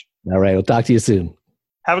much. All right. We'll talk to you soon.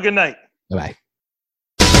 Have a good night. Bye-bye.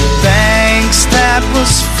 Thanks, that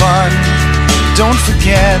was fun. Don't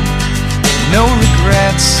forget, no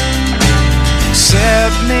regrets,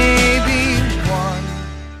 except maybe one.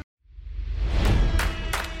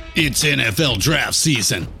 It's NFL draft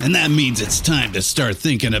season, and that means it's time to start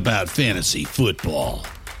thinking about fantasy football.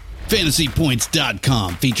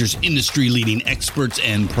 FantasyPoints.com features industry-leading experts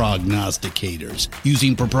and prognosticators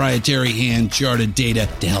using proprietary hand-charted data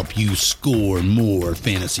to help you score more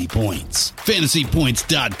fantasy points.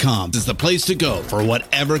 FantasyPoints.com is the place to go for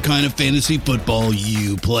whatever kind of fantasy football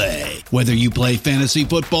you play. Whether you play fantasy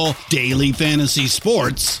football, daily fantasy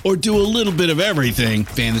sports, or do a little bit of everything,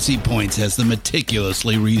 Fantasy Points has the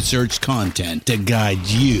meticulously researched content to guide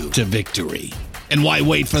you to victory. And why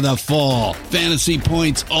wait for the fall? Fantasy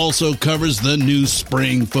Points also covers the new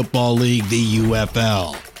spring football league, the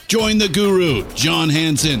UFL. Join the guru, John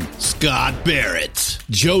Hansen, Scott Barrett,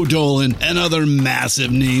 Joe Dolan, and other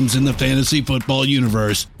massive names in the fantasy football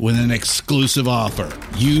universe with an exclusive offer.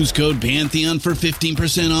 Use code Pantheon for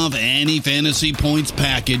 15% off any Fantasy Points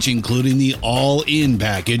package, including the all-in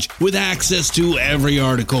package, with access to every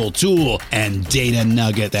article, tool, and data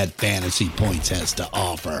nugget that Fantasy Points has to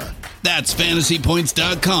offer. That's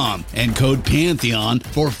FantasyPoints.com and code Pantheon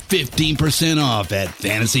for 15% off at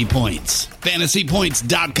Fantasy Points.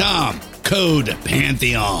 FantasyPoints.com, code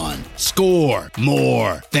Pantheon. Score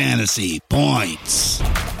more fantasy points.